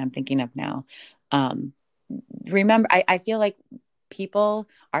earlier, but I'm thinking of now. Um, Remember, I feel like people,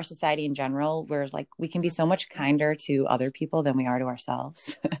 our society in general, we're like, we can be so much kinder to other people than we are to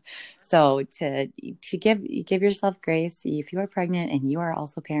ourselves. So to give yourself grace if you are pregnant and you are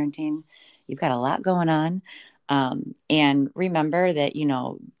also parenting, you've got a lot going on. And remember that, you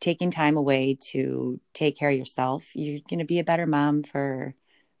know, taking time away to take care of yourself, you're going to be a better mom for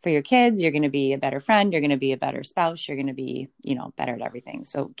your kids. You're going to be a better friend. You're going to be a better spouse. You're going to be, you know, better at everything.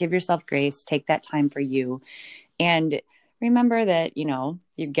 So give yourself grace, take that time for you. And remember that, you know,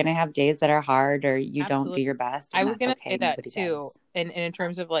 you're going to have days that are hard or you don't do Absolutely. your best, I and was that's gonna okay. say that Nobody too. does. And in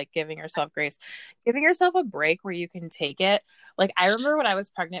terms of like giving yourself grace, giving yourself a break where you can take it. Like I remember when I was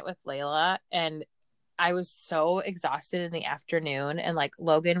pregnant with Layla and I was so exhausted in the afternoon, and like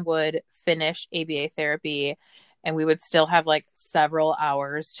Logan would finish ABA therapy and we would still have like several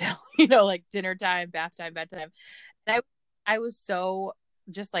hours till, you know, like dinner time, bath time, bedtime. And I was so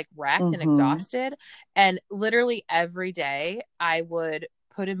just like wrecked and Mm-hmm. exhausted. And literally every day I would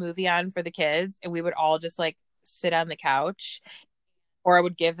put a movie on for the kids and we would all just like sit on the couch, or I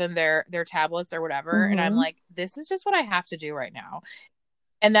would give them their tablets or whatever. And I'm Mm-hmm. like, this is just what I have to do right now.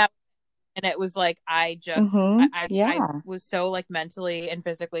 And that and it was like I just Mm-hmm. I Yeah. was so like mentally and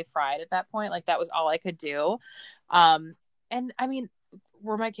physically fried at that point. Like that was all I could do. Um and I mean,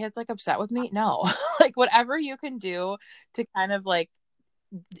 were my kids like upset with me? No. Like whatever you can do to kind of like,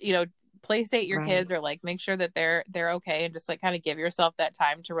 you know, place date your Right. kids or like make sure that they're okay and just like kind of give yourself that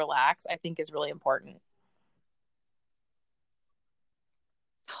time to relax, I think is really important.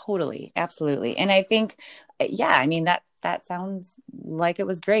 Totally. Absolutely. And I think, yeah, I mean, that sounds like it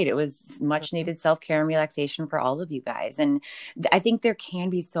was great. It was much Mhm. needed self-care and relaxation for all of you guys. And I think there can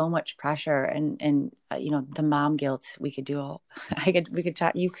be so much pressure and you know, the mom guilt. We could do a, we could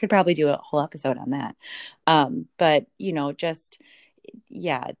talk, you could probably do a whole episode on that. But you know, just,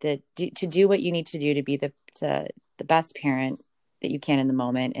 yeah, to do what you need to do to be the best parent that you can in the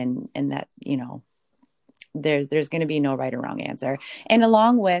moment. And that, you know, there's going to be no right or wrong answer. And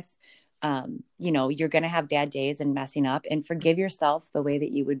along with, you know, you're going to have bad days and messing up, and forgive yourself the way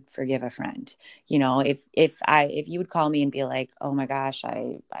that you would forgive a friend. You know, if you would call me and be like, oh my gosh,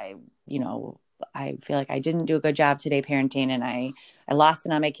 you know, I feel like I didn't do a good job today parenting and I lost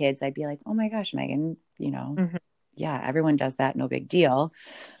it on my kids, I'd be like, oh my gosh, Megan, you know, Mhm. yeah, everyone does that, no big deal.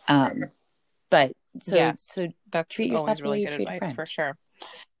 um but Yes, so that's treat yourself always the way really you good treat a advice friend. for sure.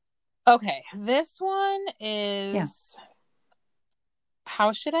 Okay, this one Yeah. is,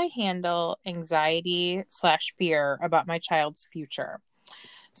 how should I handle anxiety/fear about my child's future?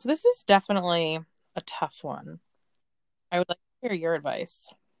 So this is definitely a tough one. I would like to hear your advice.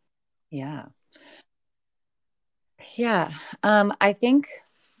 Yeah. Yeah. I think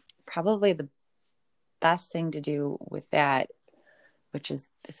probably the best thing to do with that, which is,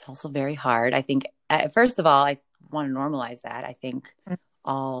 it's also very hard. I think, first of all, I want to normalize that. I think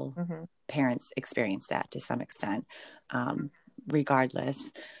all Mm-hmm. parents experience that to some extent, um,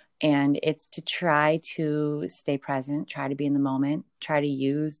 regardless. And it's to try to stay present, try to be in the moment, try to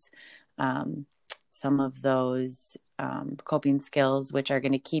use um, some of those coping skills, which are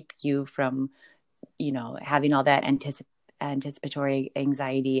going to keep you from, you know, having all that anticipatory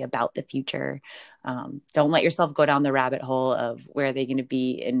anxiety about the future. Don't let yourself go down the rabbit hole of where are they going to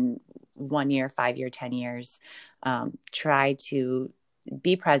be in 1 year, 5 year, 10 years. Try to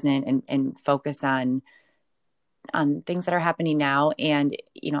be present and focus on things that are happening now. And,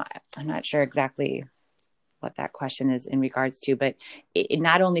 you know, I'm not sure exactly what that question is in regards to, but it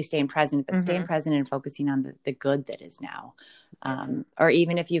not only staying present, but staying Mm-hmm. present and focusing on the good that is now. Or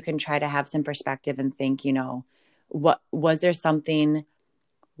even if you can try to have some perspective and think, you know, what was there something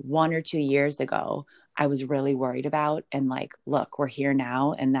 1 or 2 years ago I was really worried about, and like, look, we're here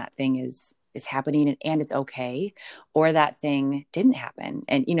now, and that thing is happening, and it's okay. Or that thing didn't happen,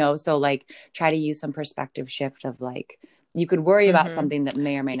 and you know, so like try to use some perspective shift of like, you could worry about Mm-hmm. something that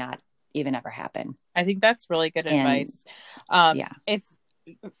may or may not even ever happen. I think that's really good And advice. yeah. If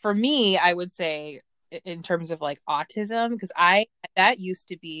for me, I would say in terms of like autism, because I that used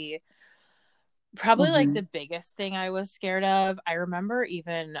to be probably like the Hmm. biggest thing I was scared of. I remember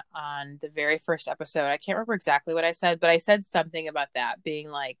even on the very first episode, I can't remember exactly what I said, but I said something about that being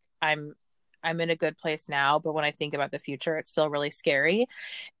like, I'm in a good place now, but when I think about the future, it's still really scary.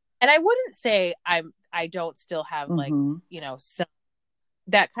 And I wouldn't say I don't still have like, Hmm. you know, some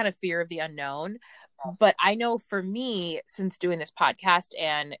that kind of fear of the unknown. But I know for me, since doing this podcast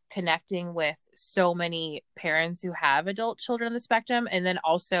and connecting with so many parents who have adult children on the spectrum, and then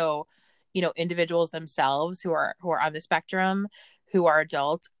also, you know, individuals themselves who are on the spectrum, who are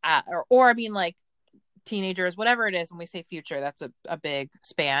adult, or I mean, like teenagers, whatever it is. When we say future, that's a big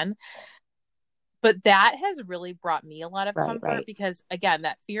span. But that has really brought me a lot of Right, comfort right, because, again,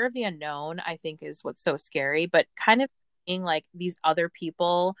 that fear of the unknown, I think, is what's so scary. But kind of seeing like these other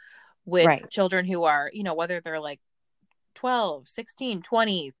people with right. children who are, whether they're like 12, 16,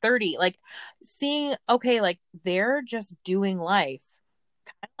 20, 30, like seeing, okay, like they're just doing life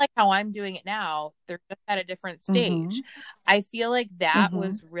kind of like how I'm doing it now. They're just at a different Mm-hmm. stage. I feel like that Mm-hmm.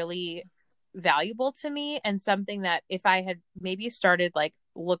 was really valuable to me and something that if I had maybe started like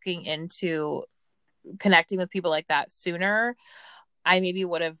looking into connecting with people like that sooner, I maybe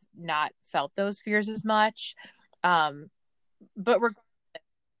would have not felt those fears as much. But we're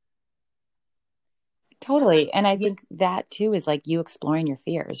Totally. And I yeah, think that too is like you exploring your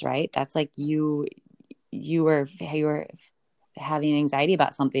fears, right? That's like you were having anxiety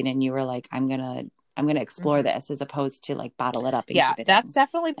about something and you were like, I'm gonna explore mhm. this as opposed to like bottle it up and Yeah, keep it that's in.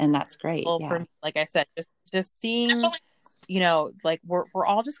 definitely And that's great. for Yeah. me. Like I said, just seeing, like we're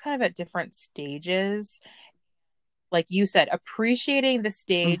all just kind of at different stages, like you said, appreciating the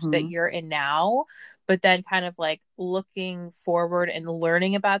stage that Mm-hmm. you're in now, but then kind of like looking forward and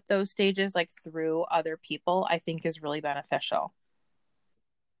learning about those stages like through other people, I think is really beneficial.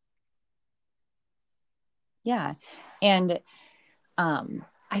 Yeah. And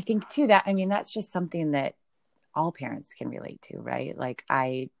I think too that I mean that's just something that all parents can relate to, right? Like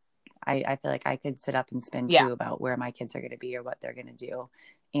I feel like I could sit up and spin Yeah. too about where my kids are going to be or what they're going to do.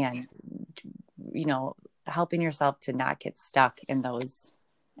 And, you know, helping yourself to not get stuck in those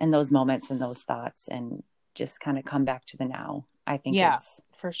moments and those thoughts and just kind of come back to the now, I think Yeah, is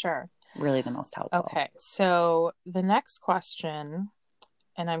for sure. really the most helpful. Okay. So the next question,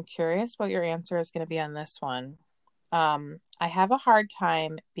 and I'm curious what your answer is going to be on this one. I have a hard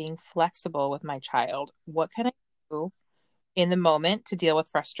time being flexible with my child. What can I do in the moment to deal with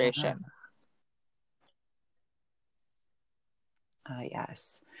Uh, frustration?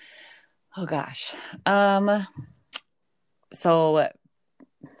 yes. Oh gosh. Um, so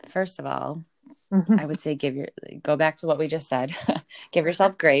first of all, I would say go back to what we just said. Give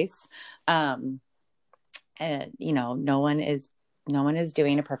yourself grace. Um, and you know, no one is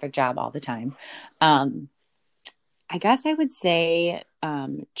doing a perfect job all the time. Um, I guess I would say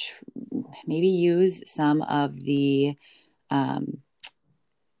maybe use um,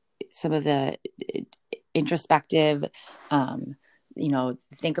 some of the introspective, um, you know,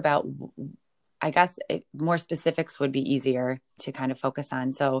 think about. I guess more specifics would be easier to kind of focus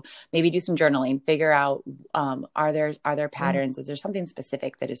on. So maybe do some journaling. Figure out are there Mhm. patterns? Is there something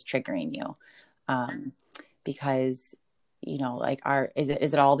specific that is triggering you? Um, because you know, like, is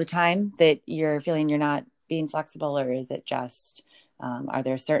it all the time that you're feeling you're not being flexible, or is it just are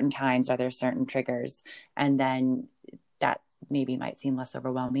there certain times? Are there certain triggers? And then that maybe might seem less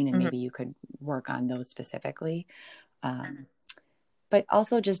overwhelming, and Mhm. maybe you could work on those specifically. Um, but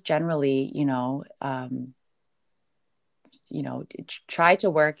also just generally, try to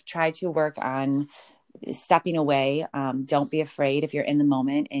work on stepping away. Don't be afraid if you're in the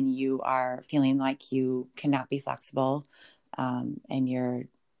moment and you are feeling like you cannot be flexible, and you're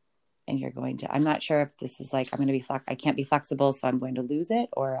going to. I'm not sure if this is like I can't be flexible, so I'm going to lose it,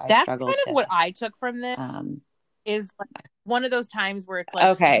 or I That's struggle kind of to. what I took from this Um, is like one of those times where it's like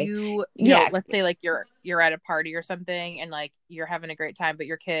okay, yeah, let's say like you're at a party or something and like you're having a great time, but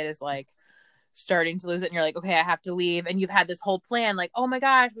your kid is like starting to lose it and you're like, okay, I have to leave. And you've had this whole plan, like, oh my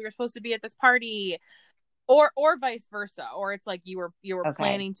gosh, we were supposed to be at this party. Or vice versa. Or it's like you were okay,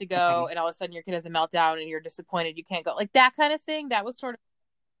 planning to go okay, and all of a sudden your kid has a meltdown and you're disappointed you can't go. Like that kind of thing. That was sort of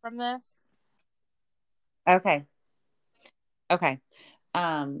from this. okay, okay.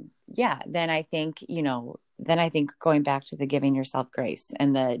 Yeah, then I think going back to the giving yourself grace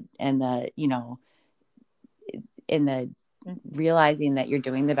and the in the realizing that you're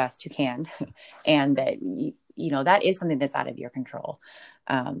doing the best you can and that that is something that's out of your control,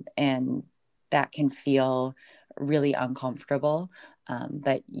 and that can feel really uncomfortable,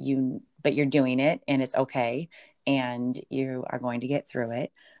 but you're doing it and it's okay, and you are going to get through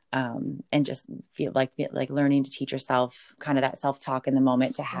it, and just feel like learning to teach yourself kind of that self-talk in the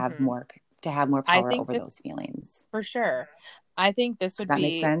moment Mm-hmm. to have more I power think over this those feelings. for sure. I think this Does would that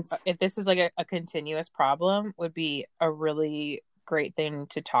make be, sense? if this is like a continuous problem, would be a really great thing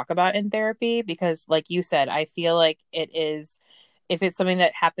to talk about in therapy because, like you said, I feel like it is, if it's something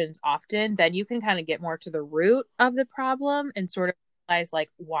that happens often, then you can kind of get more to the root of the problem and sort of realize like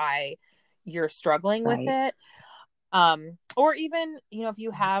why you're struggling with Right, it. Or even, if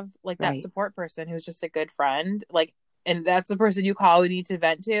you have like that right, support person who's just a good friend, like, and that's the person you call when you need to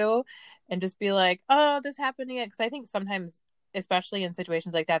vent to and just be like, oh, this happened again. Because I think sometimes, especially in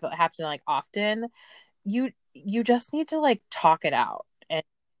situations like that happen like often, you just need to like talk it out and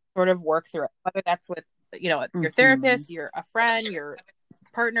sort of work through it, whether that's with, you know, your Mm-hmm. therapist, your a friend, your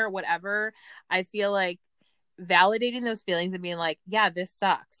partner, whatever. I feel like validating those feelings and being like, yeah, this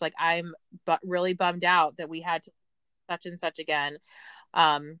sucks. Like I'm really bummed out that we had to such and such again.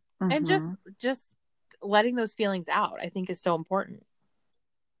 And Mm-hmm. just letting those feelings out, I think is so important.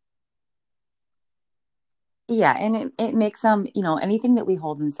 Yeah, and it makes anything that we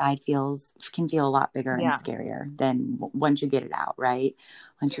hold inside can feel a lot bigger and Yeah. scarier than once you get it out, right?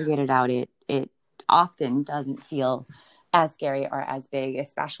 Once you get it out, it often doesn't feel as scary or as big,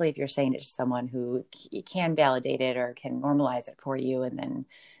 especially if you're saying it to someone who can validate it or can normalize it for you, and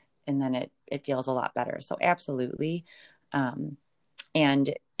then it feels a lot better. So absolutely. Um,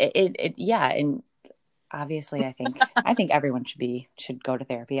 and yeah, and obviously I think everyone should go to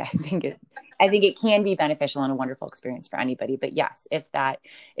therapy. I think it can be beneficial and a wonderful experience for anybody. But yes, if that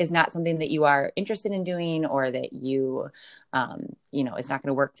is not something that you are interested in doing, or that it's not going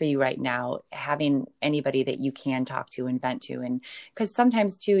to work for you right now, having anybody that you can talk to and vent to, and because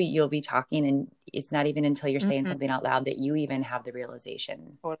sometimes too you'll be talking and it's not even until you're saying Mm-hmm. something out loud that you even have the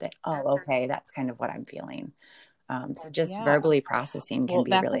realization that, oh, okay, that's kind of what I'm feeling. So just Yeah. verbally processing can Well,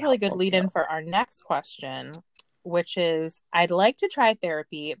 be that's a really really good helpful lead too. in for our next question, which is I'd like to try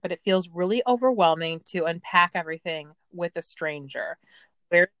therapy, but it feels really overwhelming to unpack everything with a stranger.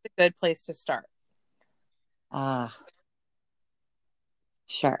 Where's a good place to start? Ah,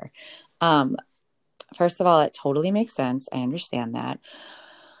 sure. Um, First of all, it totally makes sense. I understand that.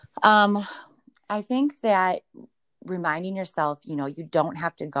 Um, I think that reminding yourself, you don't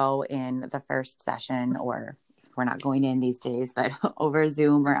have to go in the first session, or we're not going in these days, but over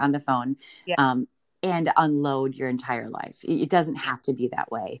Zoom or on the phone, Yeah. um, and unload your entire life. It doesn't have to be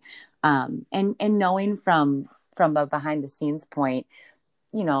that way. And knowing from a behind the scenes point,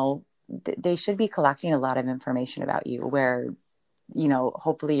 they should be collecting a lot of information about you, where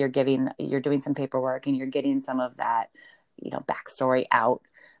hopefully you're doing some paperwork and you're getting some of that backstory out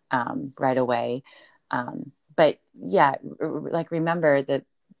right away. But yeah, like, remember that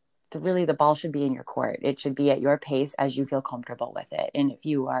really the ball should be in your court. It should be at your pace as you feel comfortable with it. And if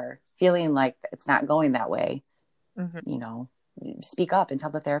you are feeling like it's not going that way, Mm-hmm. you know speak up and tell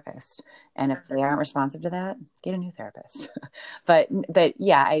the therapist. And if they aren't responsive to that, get a new therapist. but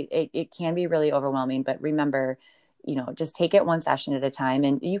yeah, it can be really overwhelming. But remember, just take it one session at a time.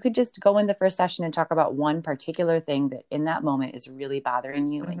 And you could just go in the first session and talk about one particular thing that in that moment is really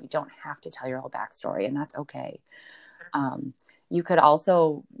bothering you, Mm-hmm. and you don't have to tell your whole backstory, and that's okay. um, you could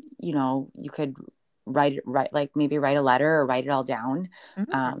also, you could write like maybe write a letter or write it all down.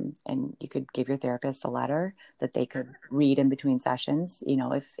 Mm-hmm. And you could give your therapist a letter that they could read in between sessions,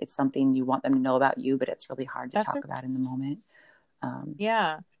 if it's something you want them to know about you, but it's really hard to That's talk about in the moment. um,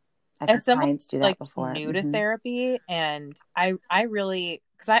 yeah. I've As had someone clients do that like before. new to Hmm. therapy, and I really,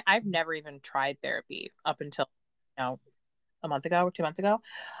 because I've never even tried therapy up until, you know, a month ago or 2 months ago.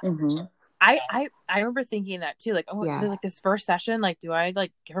 Hmm. I remember thinking that too, like, oh, Yeah. like this first session, like, do I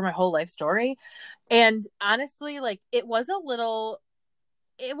like give her my whole life story? And honestly, like, it was a little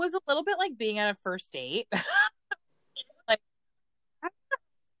bit like being on a first date. Like,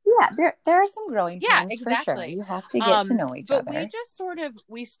 Yeah, there are some growing yeah, pains for sure. exactly. You have to get to know each But we other. just sort of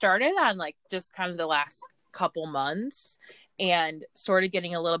we started on like just kind of the last couple months and sort of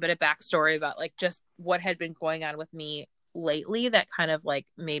getting a little bit of backstory about like just what had been going on with me lately that kind of like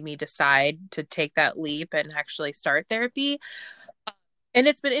made me decide to take that leap and actually start therapy. And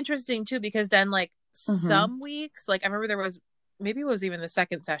it's been interesting too because then like Hmm. some weeks, like I remember there was maybe it was even the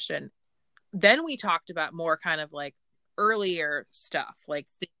second session, then we talked about more kind of like earlier stuff, like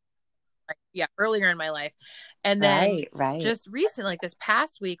yeah, earlier in my life. And then Right, right. just recently, like this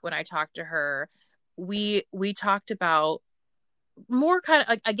past week when I talked to her, we talked about more kind of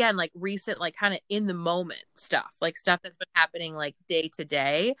like again like recent like kind of in the moment stuff, like stuff that's been happening like day to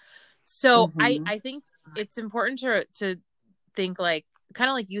day. So Hmm. I think it's important to think like kind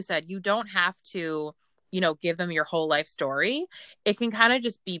of like you said, you don't have to, give them your whole life story. It can kind of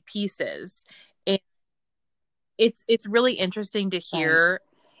just be pieces. And it's really interesting to Right. hear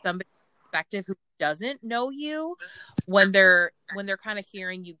somebody's perspective who doesn't know you when they're kind of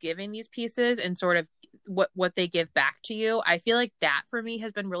hearing you giving these pieces and sort of what they give back to you. I feel like that for me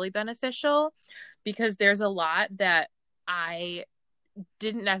has been really beneficial because there's a lot that I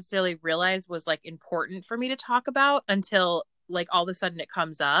didn't necessarily realize was like important for me to talk about until like all of a sudden it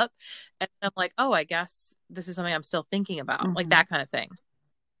comes up and I'm like, oh, I guess this is something I'm still thinking about, like Hmm. that kind of thing.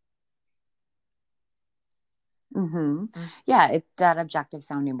 Hmm. Mm-hmm. Yeah, it's that objective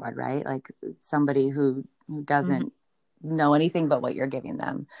sounding board, right? Like somebody who Mm-hmm. doesn't know anything but what you're giving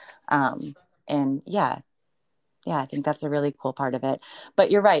them. Um, And yeah, I think that's a really cool part of it.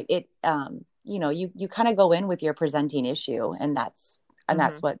 But you're right. It, you kind of go in with your presenting issue, and that's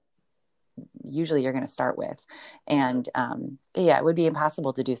what usually you're going to start with. And yeah, it would be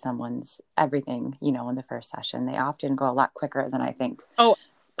impossible to do someone's everything, in the first session. They often go a lot quicker than I think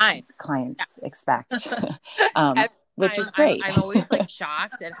clients expect, which is great. I'm always like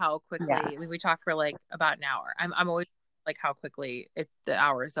shocked at how quickly, Yeah. I mean, we talk for like about an hour. I'm always like how quickly the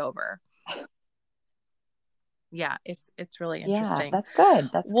hour is over. Yeah, it's really interesting. Yeah, that's good.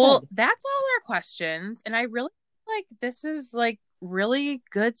 That's well, good. That's all our questions, and I really like this is like really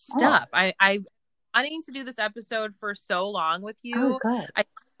good stuff. I wanting to do this episode for so long with you. Oh, good. I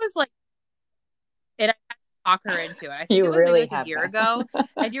was like, and I had to talk her into it. I think You it was really maybe like a year ago,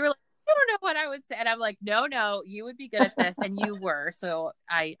 and you were like, I don't know what I would say, and I'm like, no, you would be good at this, and you were. So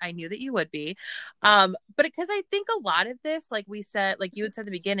I knew that you would be, but because I think a lot of this, like we said, like you had said at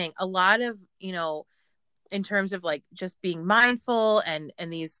the beginning, a lot of in terms of like just being mindful and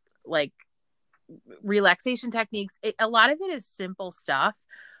these like relaxation techniques, a lot of it is simple stuff,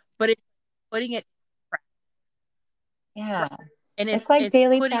 but it's putting it and it's like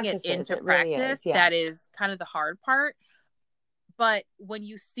daily putting practices. It into practice really is. Yeah. That is kind of the hard part, but when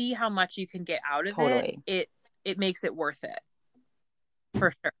you see how much you can get out of it makes it worth it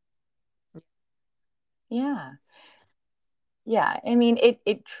for sure. Yeah. I mean,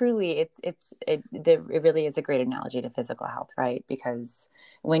 it truly, it really is a great analogy to physical health, right? Because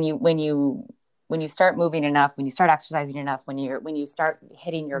when you start moving enough, when you start exercising enough, when you start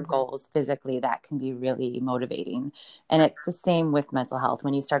hitting your goals physically, that can be really motivating. And it's the same with mental health.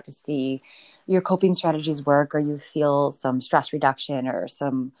 When you start to see your coping strategies work, or you feel some stress reduction or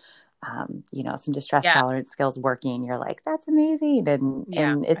some some distress tolerance skills working, you're like, that's amazing.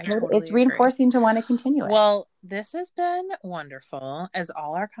 And it's reinforcing to want to continue it. Well, this has been wonderful, as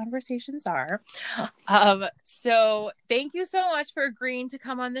all our conversations are. So thank you so much for agreeing to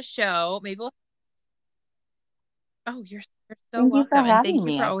come on the show. Maybe you're so thank welcome. You for having and thank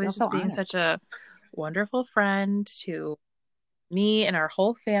me. You for always just being such a wonderful friend to me and our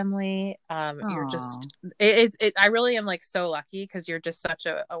whole family. You're just I really am like so lucky, because you're just such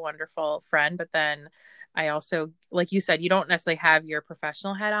a wonderful friend. But then I also, like you said, you don't necessarily have your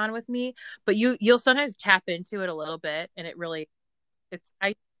professional hat on with me, but you'll sometimes tap into it a little bit, and it really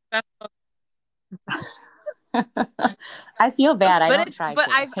I feel bad. I don't try but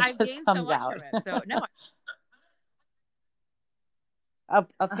to. I've gained so much from it. So no.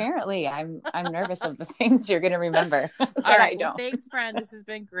 Apparently I'm nervous of the things you're going to remember. All right. Well, thanks, friend. This has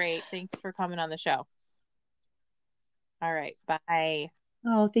been great. Thanks for coming on the show. All right. Bye.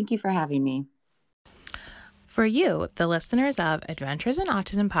 Oh, thank you for having me. For you, the listeners of Adventures in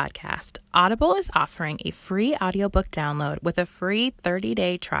Autism podcast, Audible is offering a free audiobook download with a free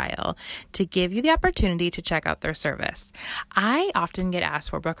 30-day trial to give you the opportunity to check out their service. I often get asked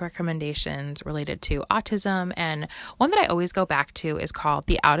for book recommendations related to autism, and one that I always go back to is called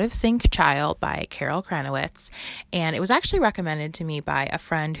The Out of Sync Child by Carol Kranowitz, and it was actually recommended to me by a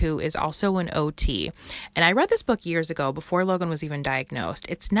friend who is also an OT. And I read this book years ago, before Logan was even diagnosed.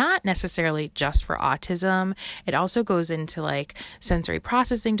 It's not necessarily just for autism. It also goes into like sensory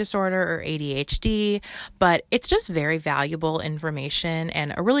processing disorder or ADHD, but it's just very valuable information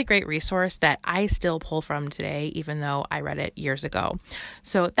and a really great resource that I still pull from today, even though I read it years ago.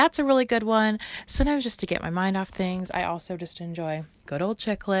 So that's a really good one. Sometimes just to get my mind off things, I also just enjoy good old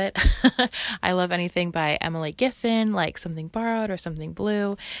chick lit. I love anything by Emily Giffin, like Something Borrowed or Something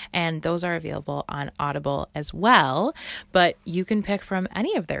Blue, and those are available on Audible as well, but you can pick from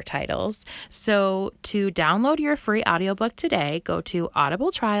any of their titles. So to download your free audiobook today, go to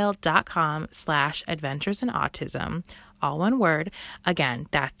audibletrial.com/adventuresinautism, all one word. Again,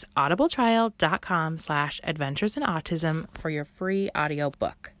 that's audibletrial.com/adventuresinautism for your free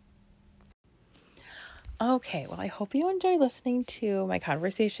audiobook. Okay, well, I hope you enjoyed listening to my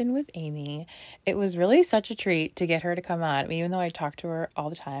conversation with Amy. It was really such a treat to get her to come on. I mean, even though I talk to her all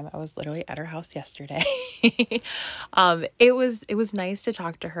the time, I was literally at her house yesterday. It was nice to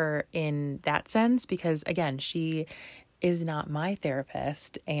talk to her in that sense, because again, she is not my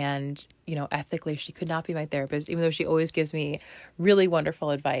therapist, and ethically she could not be my therapist, even though she always gives me really wonderful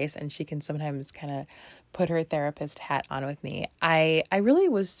advice, and she can sometimes kind of put her therapist hat on with me. I really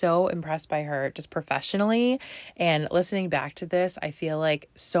was so impressed by her just professionally, and listening back to this, I feel like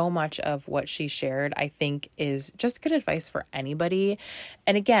so much of what she shared, I think, is just good advice for anybody.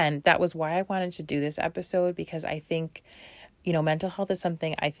 And again, that was why I wanted to do this episode, because I think mental health is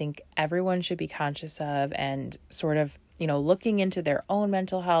something I think everyone should be conscious of, and sort of, looking into their own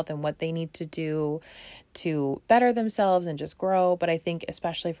mental health and what they need to do to better themselves and just grow. But I think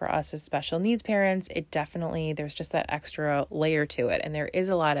especially for us as special needs parents, there's just that extra layer to it. And there is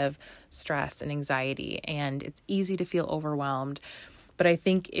a lot of stress and anxiety, and it's easy to feel overwhelmed. But I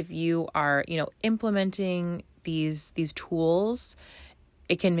think if you are, implementing these tools,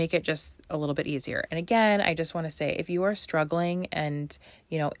 it can make it just a little bit easier. And again, I just want to say, if you are struggling and,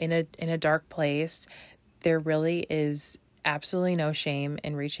 in a dark place, there really is absolutely no shame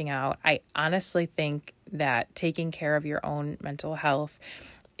in reaching out. I honestly think that taking care of your own mental health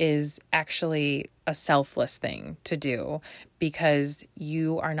is actually a selfless thing to do, because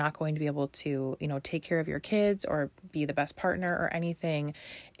you are not going to be able to, take care of your kids or be the best partner or anything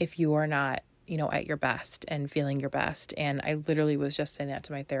if you are not, at your best and feeling your best. And I literally was just saying that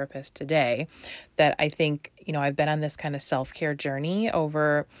to my therapist today, that I think, I've been on this kind of self-care journey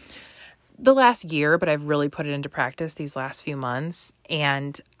over the last year, but I've really put it into practice these last few months.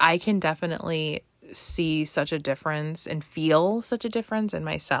 And I can definitely see such a difference and feel such a difference in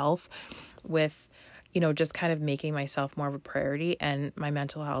myself with, just kind of making myself more of a priority. And my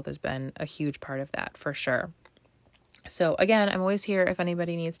mental health has been a huge part of that for sure. So again, I'm always here if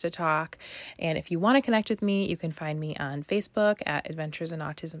anybody needs to talk. And if you want to connect with me, you can find me on Facebook at Adventures in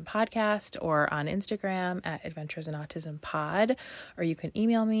Autism Podcast, or on Instagram at Adventures in Autism Pod, or you can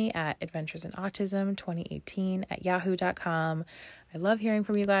email me at adventuresinautism2018@yahoo.com. I love hearing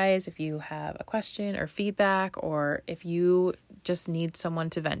from you guys. If you have a question or feedback, or if you just need someone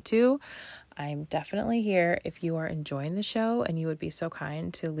to vent to, I'm definitely here. If you are enjoying the show and you would be so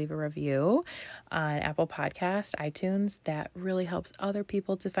kind to leave a review on Apple Podcasts, iTunes, that really helps other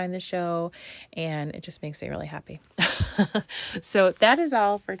people to find the show, and it just makes me really happy. So that is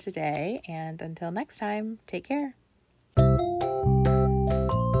all for today, and until next time, take care.